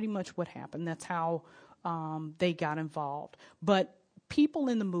 That's pretty much what happened. That's how they got involved. But people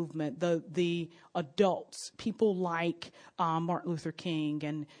in the movement, the adults, people like Martin Luther King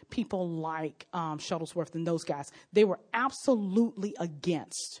and people like Shuttlesworth and those guys, they were absolutely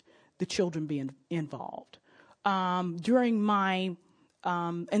against the children being involved. During my,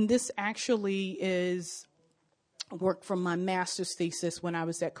 and this actually is work from my master's thesis when I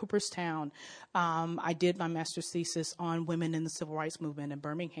was at Cooperstown. I did my master's thesis on women in the civil rights movement in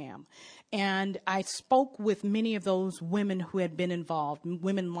Birmingham. And I spoke with many of those women who had been involved,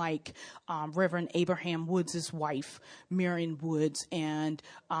 women like Reverend Abraham Woods' wife, Marion Woods, and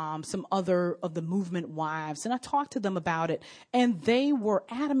some other of the movement wives. And I talked to them about it. And they were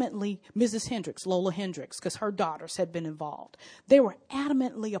adamantly, Mrs. Hendricks, Lola Hendricks, because her daughters had been involved. They were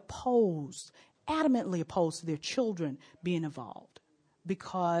adamantly opposed to their children being involved,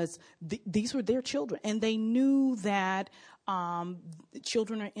 because these were their children, and they knew that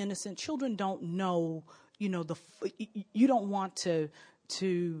children are innocent. Children don't know, you don't want to,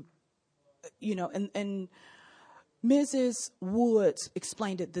 and Mrs. Woods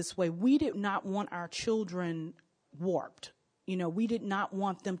explained it this way: we did not want our children warped. We did not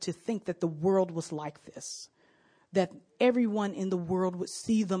want them to think that the world was like this, that everyone in the world would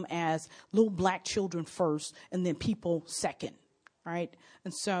see them as little black children first and then people second, right?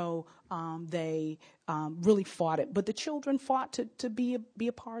 And so they really fought it. But the children fought to be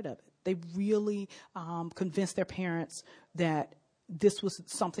a part of it. They really convinced their parents that this was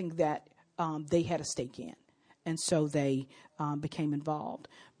something that they had a stake in. And so they became involved.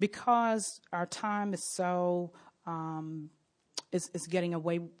 Because our time is so, is getting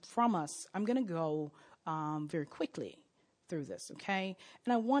away from us, I'm going to go very quickly through this, okay?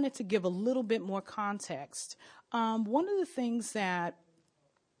 And I wanted to give a little bit more context. One of the things that,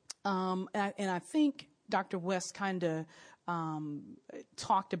 and I think Dr. West kind of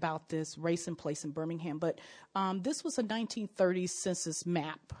talked about this, race and place in Birmingham, but this was a 1930s census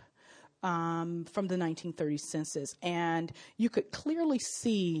map from the 1930s census, and you could clearly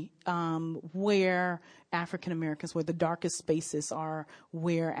see where African Americans, where the darkest spaces are,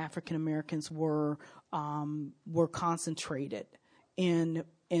 where African Americans were concentrated in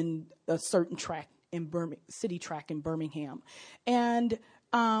a certain tract in city tract in Birmingham. And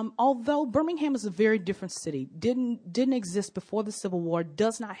although Birmingham is a very different city, didn't exist before the Civil War,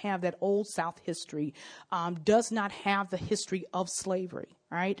 does not have that old South history, does not have the history of slavery,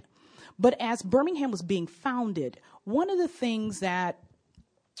 right? But as Birmingham was being founded, one of the things that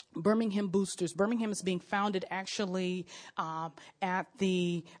Birmingham is being founded actually at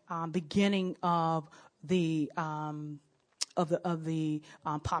the beginning of the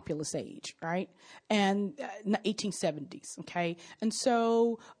populous age, right? And 1870s, okay? And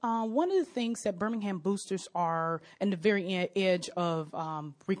so one of the things that Birmingham boosters are in the very edge of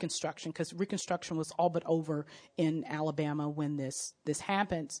Reconstruction, because Reconstruction was all but over in Alabama when this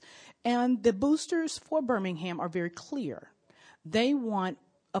happens. And the boosters for Birmingham are very clear. They want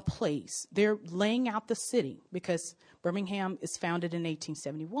a place. They're laying out the city, because Birmingham is founded in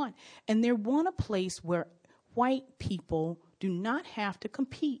 1871. And they want a place where white people do not have to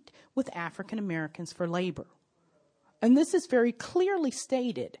compete with African Americans for labor. And this is very clearly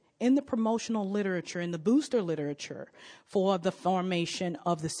stated in the promotional literature, in the booster literature for the formation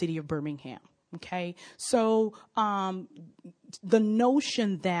of the city of Birmingham. Okay, so the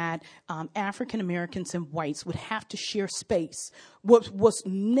notion that African Americans and whites would have to share space was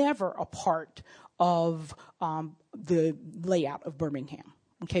never a part of the layout of Birmingham.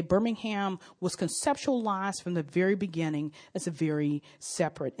 Okay, Birmingham was conceptualized from the very beginning as a very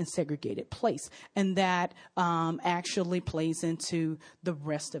separate and segregated place, and that actually plays into the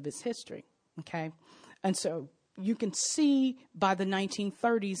rest of its history. Okay, and so you can see by the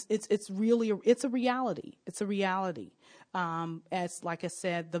 1930s, it's a reality. It's a reality. As like I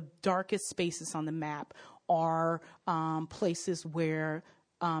said, the darkest spaces on the map are places where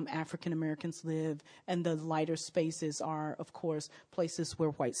African Americans live, and the lighter spaces are, of course, places where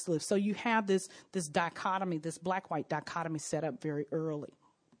whites live. So you have this dichotomy, this black-white dichotomy set up very early.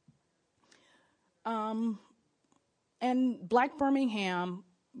 And Black Birmingham,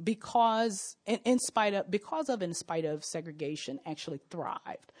 because in spite of segregation, actually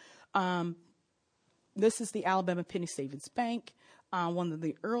thrived. This is the Alabama Penny Savings Bank, one of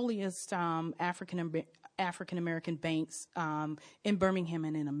the earliest African American banks in Birmingham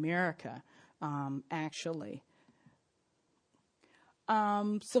and in America, actually.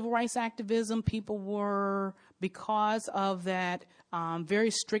 Civil rights activism, people were, because of that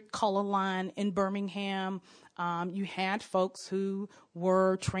very strict color line in Birmingham, you had folks who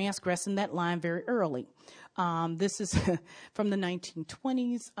were transgressing that line very early. This is from the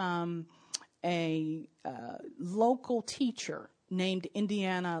 1920s. A local teacher named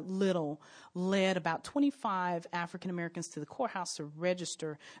Indiana Little led about 25 African Americans to the courthouse to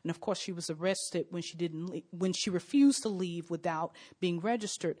register, and of course she was arrested when she refused to leave without being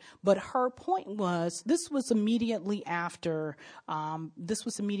registered. But her point was, this was immediately after World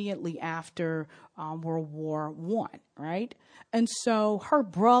War I, right? And so her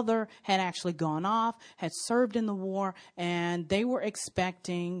brother had actually gone off, had served in the war, and they were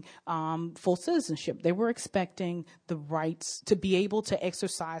expecting full citizenship. They were expecting the rights to be able to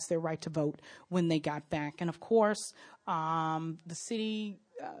exercise their right to vote when they got back. And of course, the city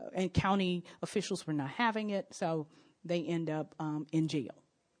and county officials were not having it, so they end up in jail.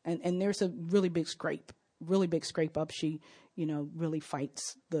 And there's a really big scrape up. She, really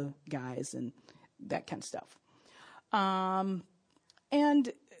fights the guys and that kind of stuff. And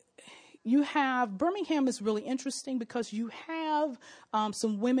you have, Birmingham is really interesting because you have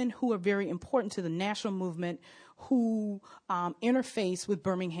some women who are very important to the national movement who interface with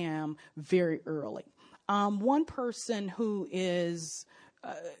Birmingham very early. One person who is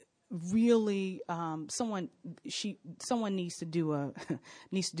really someone needs to do a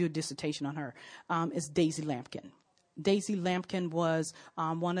dissertation on her is Daisy Lampkin. Daisy Lampkin was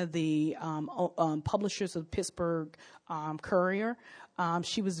one of the publishers of the Pittsburgh Courier.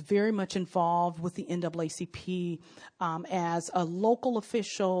 She was very much involved with the NAACP as a local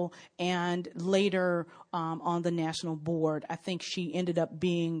official and later on the national board. I think she ended up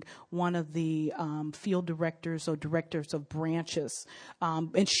being one of the field directors or directors of branches.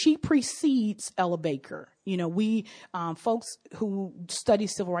 And she precedes Ella Baker. We folks who study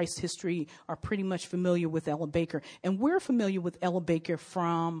civil rights history are pretty much familiar with Ella Baker. And we're familiar with Ella Baker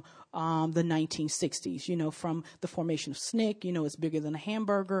from the 1960s, from the formation of SNCC, it's bigger than a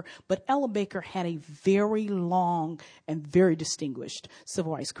hamburger. But Ella Baker had a very long and very distinguished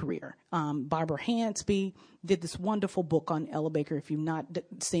civil rights career. Barbara Hansby did this wonderful book on Ella Baker. If you've not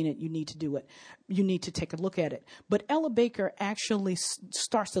seen it, you need to do it. You need to take a look at it. But Ella Baker actually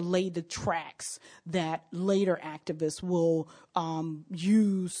starts to lay the tracks that later activists will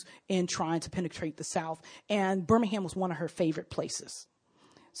use in trying to penetrate the South. And Birmingham was one of her favorite places.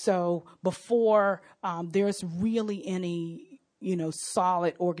 So before there's really any,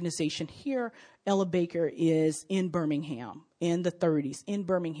 solid organization here, Ella Baker is in Birmingham in the 30s, in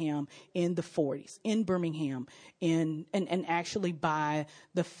Birmingham in the 40s, in Birmingham and actually by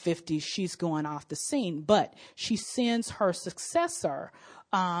the 50s, she's going off the scene. But she sends her successor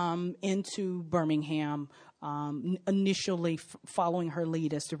into Birmingham, initially following her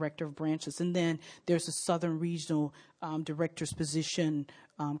lead as director of branches. And then there's a Southern Regional director's position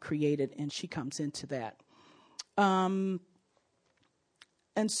created, and she comes into that.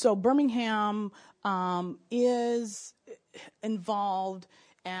 And so Birmingham is involved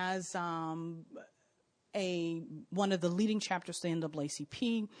as one of the leading chapters of the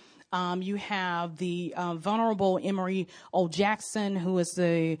NAACP. You have the Venerable Emory O. Jackson, who is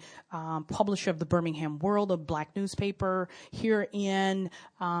the publisher of the Birmingham World, a black newspaper here in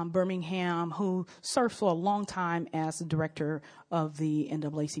Birmingham, who served for a long time as the director of the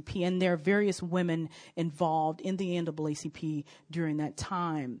NAACP. And there are various women involved in the NAACP during that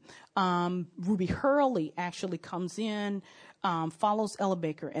time. Ruby Hurley actually comes in, follows Ella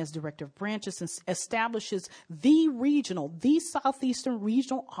Baker as director of branches, and establishes the Southeastern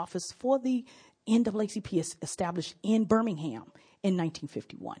Regional Office for the NAACP is established in Birmingham in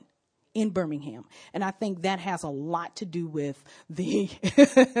 1951. In Birmingham. And I think that has a lot to do with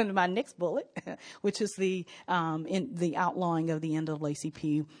my next bullet, which is the outlawing of the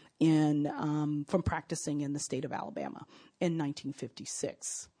NAACP from practicing in the state of Alabama in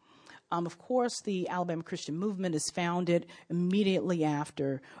 1956. Of course, the Alabama Christian Movement is founded immediately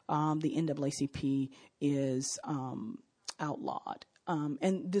after the NAACP is outlawed.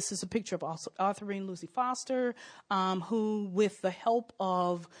 And this is a picture of Arthurine Lucy Foster, who, with the help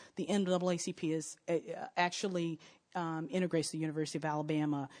of the NAACP, is actually integrates the University of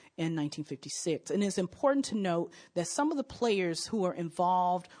Alabama in 1956. And it's important to note that some of the players who are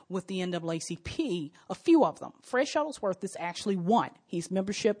involved with the NAACP, a few of them, Fred Shuttlesworth is actually one. He's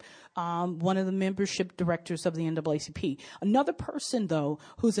membership, one of the membership directors of the NAACP. Another person, though,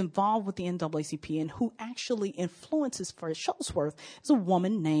 who's involved with the NAACP and who actually influences Fred Shuttlesworth is a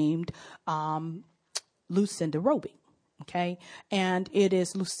woman named Lucinda Roby. Okay, and it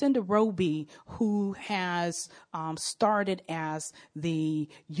is Lucinda Roby who has started as the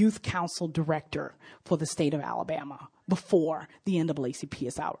youth council director for the state of Alabama before the NAACP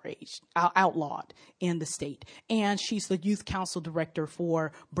is outlawed in the state. And she's the youth council director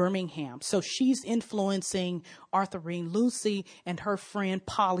for Birmingham. So she's influencing Arthurine Lucy and her friend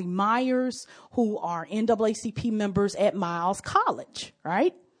Polly Myers, who are NAACP members at Miles College,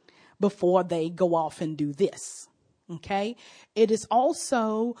 right? Before they go off and do this. Okay, it is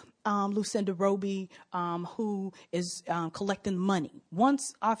also Lucinda Roby who is collecting money.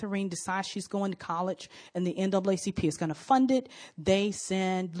 Once Arthurine decides she's going to college and the NAACP is going to fund it, they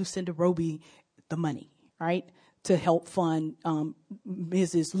send Lucinda Roby the money, right, to help fund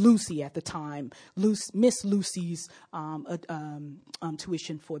Mrs. Lucy at the time, Miss Lucy's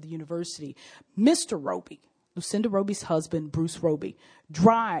tuition for the university. Mr. Roby, Lucinda Roby's husband, Bruce Roby,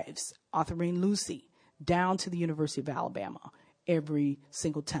 drives Arthurine Lucy down to the University of Alabama every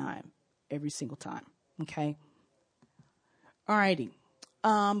single time. Okay. All righty.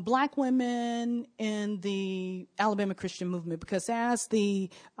 Black women in the Alabama Christian movement, because as the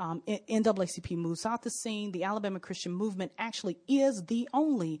NAACP moves out the scene, the Alabama Christian movement actually is the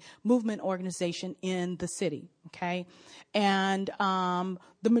only movement organization in the city. Okay. And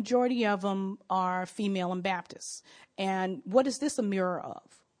the majority of them are female and Baptist. And what is this a mirror of?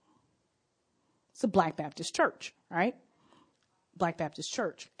 It's a Black Baptist church, right? Black Baptist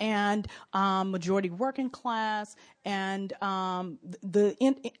church, and majority working class, and the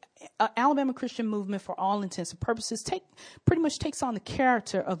Alabama Christian movement, for all intents and purposes, pretty much takes on the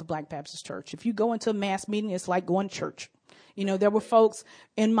character of the Black Baptist church. If you go into a mass meeting, it's like going to church. You know, there were folks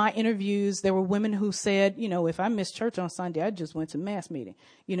in my interviews, there were women who said, you know, if I missed church on Sunday, I just went to mass meeting.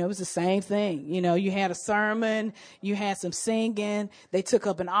 You know, it was the same thing. You know, you had a sermon, you had some singing, they took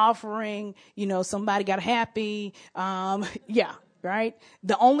up an offering, you know, somebody got happy. Yeah, right?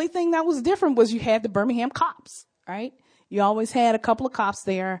 The only thing that was different was you had the Birmingham cops, right? You always had a couple of cops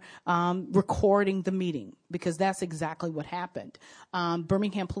there recording the meeting, because that's exactly what happened.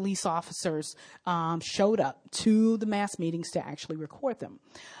 Birmingham police officers showed up to the mass meetings to actually record them.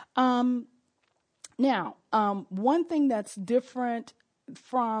 Now, one thing that's different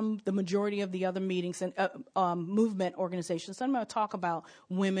from the majority of the other meetings and movement organizations, I'm going to talk about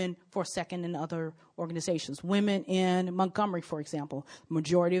women for a second in other organizations. Women in Montgomery, for example, the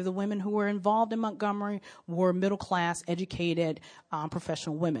majority of the women who were involved in Montgomery were middle-class, educated,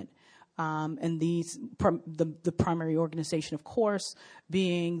 professional women. And these, the primary organization, of course,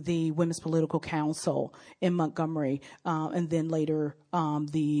 being the Women's Political Council in Montgomery, and then later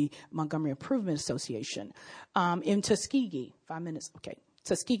the Montgomery Improvement Association. In Tuskegee, 5 minutes, okay.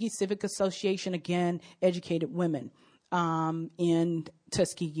 Tuskegee Civic Association, again, educated women. In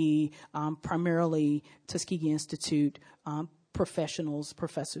Tuskegee, primarily Tuskegee Institute, professionals,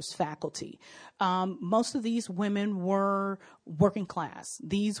 professors, faculty. Most of these women were working class.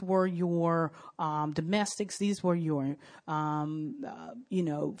 These were your domestics. These were your,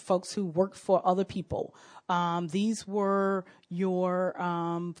 folks who worked for other people. These were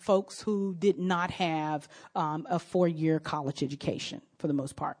your folks who did not have a 4-year college education for the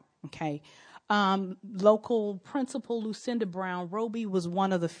most part. Okay. Local principal Lucinda Brown Roby was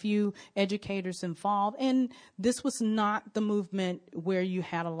one of the few educators involved, and this was not the movement where you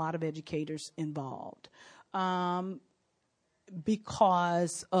had a lot of educators involved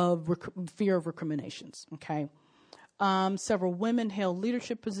because of fear of recriminations. Okay, several women held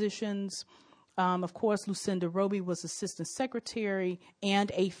leadership positions. Of course, Lucinda Roby was assistant secretary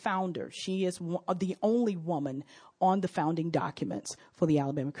and a founder. She is the only woman on the founding documents for the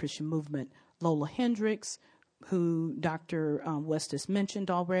Alabama Christian Movement. Lola Hendricks, who Dr. West has mentioned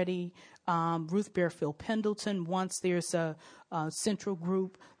already. Ruth Bearfield Pendleton. Once there's a central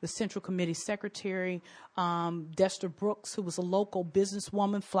group, the Central Committee Secretary. Dester Brooks, who was a local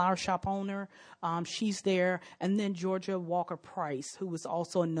businesswoman, flower shop owner. She's there. And then Georgia Walker Price, who was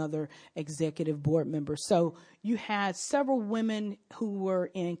also another executive board member. So you had several women who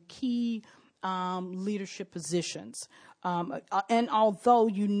were in key leadership positions. And although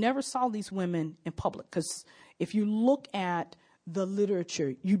you never saw these women in public, because if you look at the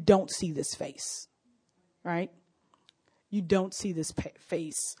literature, you don't see this face, right? You don't see this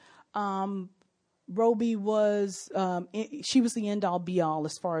face. Roby was, she was the end-all be-all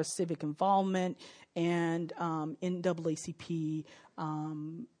as far as civic involvement and NAACP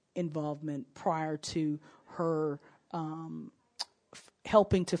involvement prior to her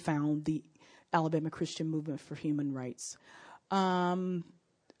helping to found the Alabama Christian Movement for Human Rights.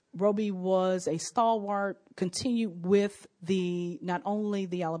 Roby was a stalwart, continued with not only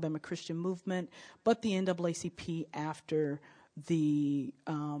the Alabama Christian Movement, but the NAACP after the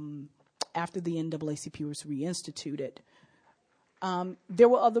NAACP was reinstituted. There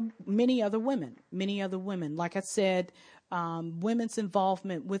were many other women. Like I said, women's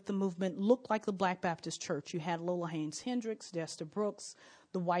involvement with the movement looked like the Black Baptist Church. You had Lola Haynes Hendricks, Dester Brooks,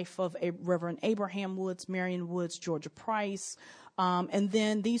 the wife of Reverend Abraham Woods, Marion Woods, Georgia Price. And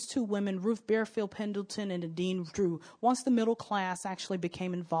then these two women, Ruth Bearfield Pendleton and Nadine Drew, once the middle class actually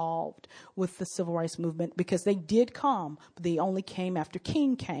became involved with the civil rights movement, because they did come, but they only came after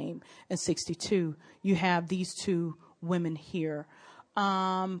King came in 1962. You have these two women here.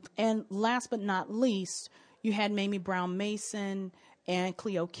 And last but not least, you had Mamie Brown Mason and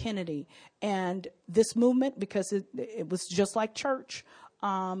Cleo Kennedy. And this movement, because it was just like church,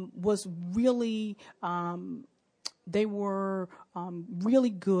 was really, they were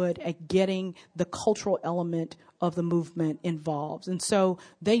really good at getting the cultural element of the movement involved. And so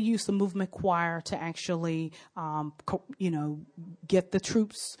they used the movement choir to actually, get the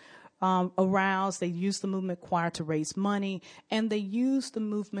troops aroused. They used the movement choir to raise money, and they used the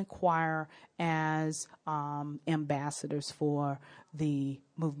movement choir as ambassadors for the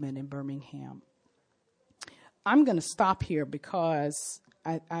movement in Birmingham. I'm going to stop here because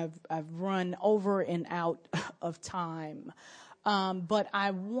I've run over and out of time, but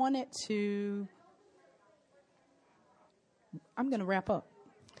I wanted to. I'm going to wrap up.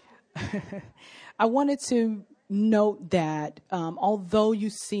 I wanted to note that although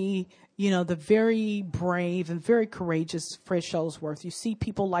you see, the very brave and very courageous Fred Shuttlesworth, you see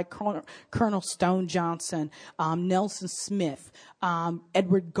people like Colonel Stone Johnson, Nelson Smith,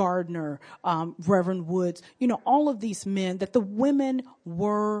 Edward Gardner, Reverend Woods, all of these men, that the women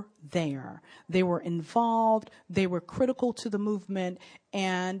were there. They were involved. They were critical to the movement.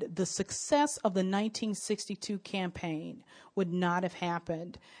 And the success of the 1962 campaign would not have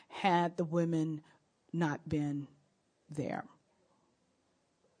happened had the women not been there.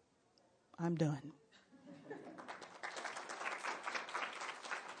 I'm done.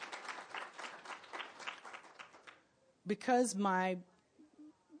 Because my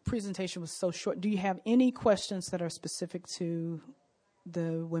presentation was so short, do you have any questions that are specific to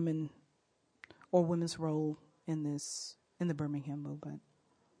the women or women's role in the Birmingham movement?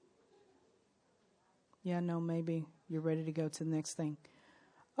 Yeah, no, maybe you're ready to go to the next thing.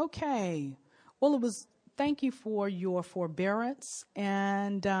 Okay. Well, thank you for your forbearance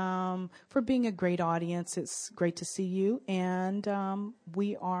and for being a great audience. It's great to see you. And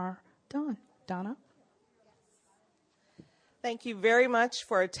we are done. Donna? Thank you very much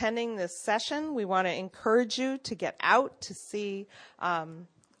for attending this session. We want to encourage you to get out to see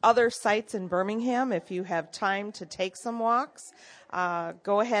other sites in Birmingham. If you have time to take some walks,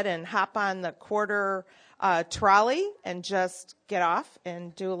 go ahead and hop on the quarter trolley and just get off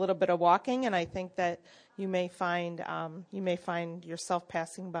and do a little bit of walking. And I think that you may find yourself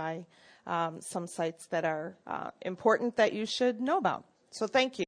passing by some sites that are important that you should know about. So thank you.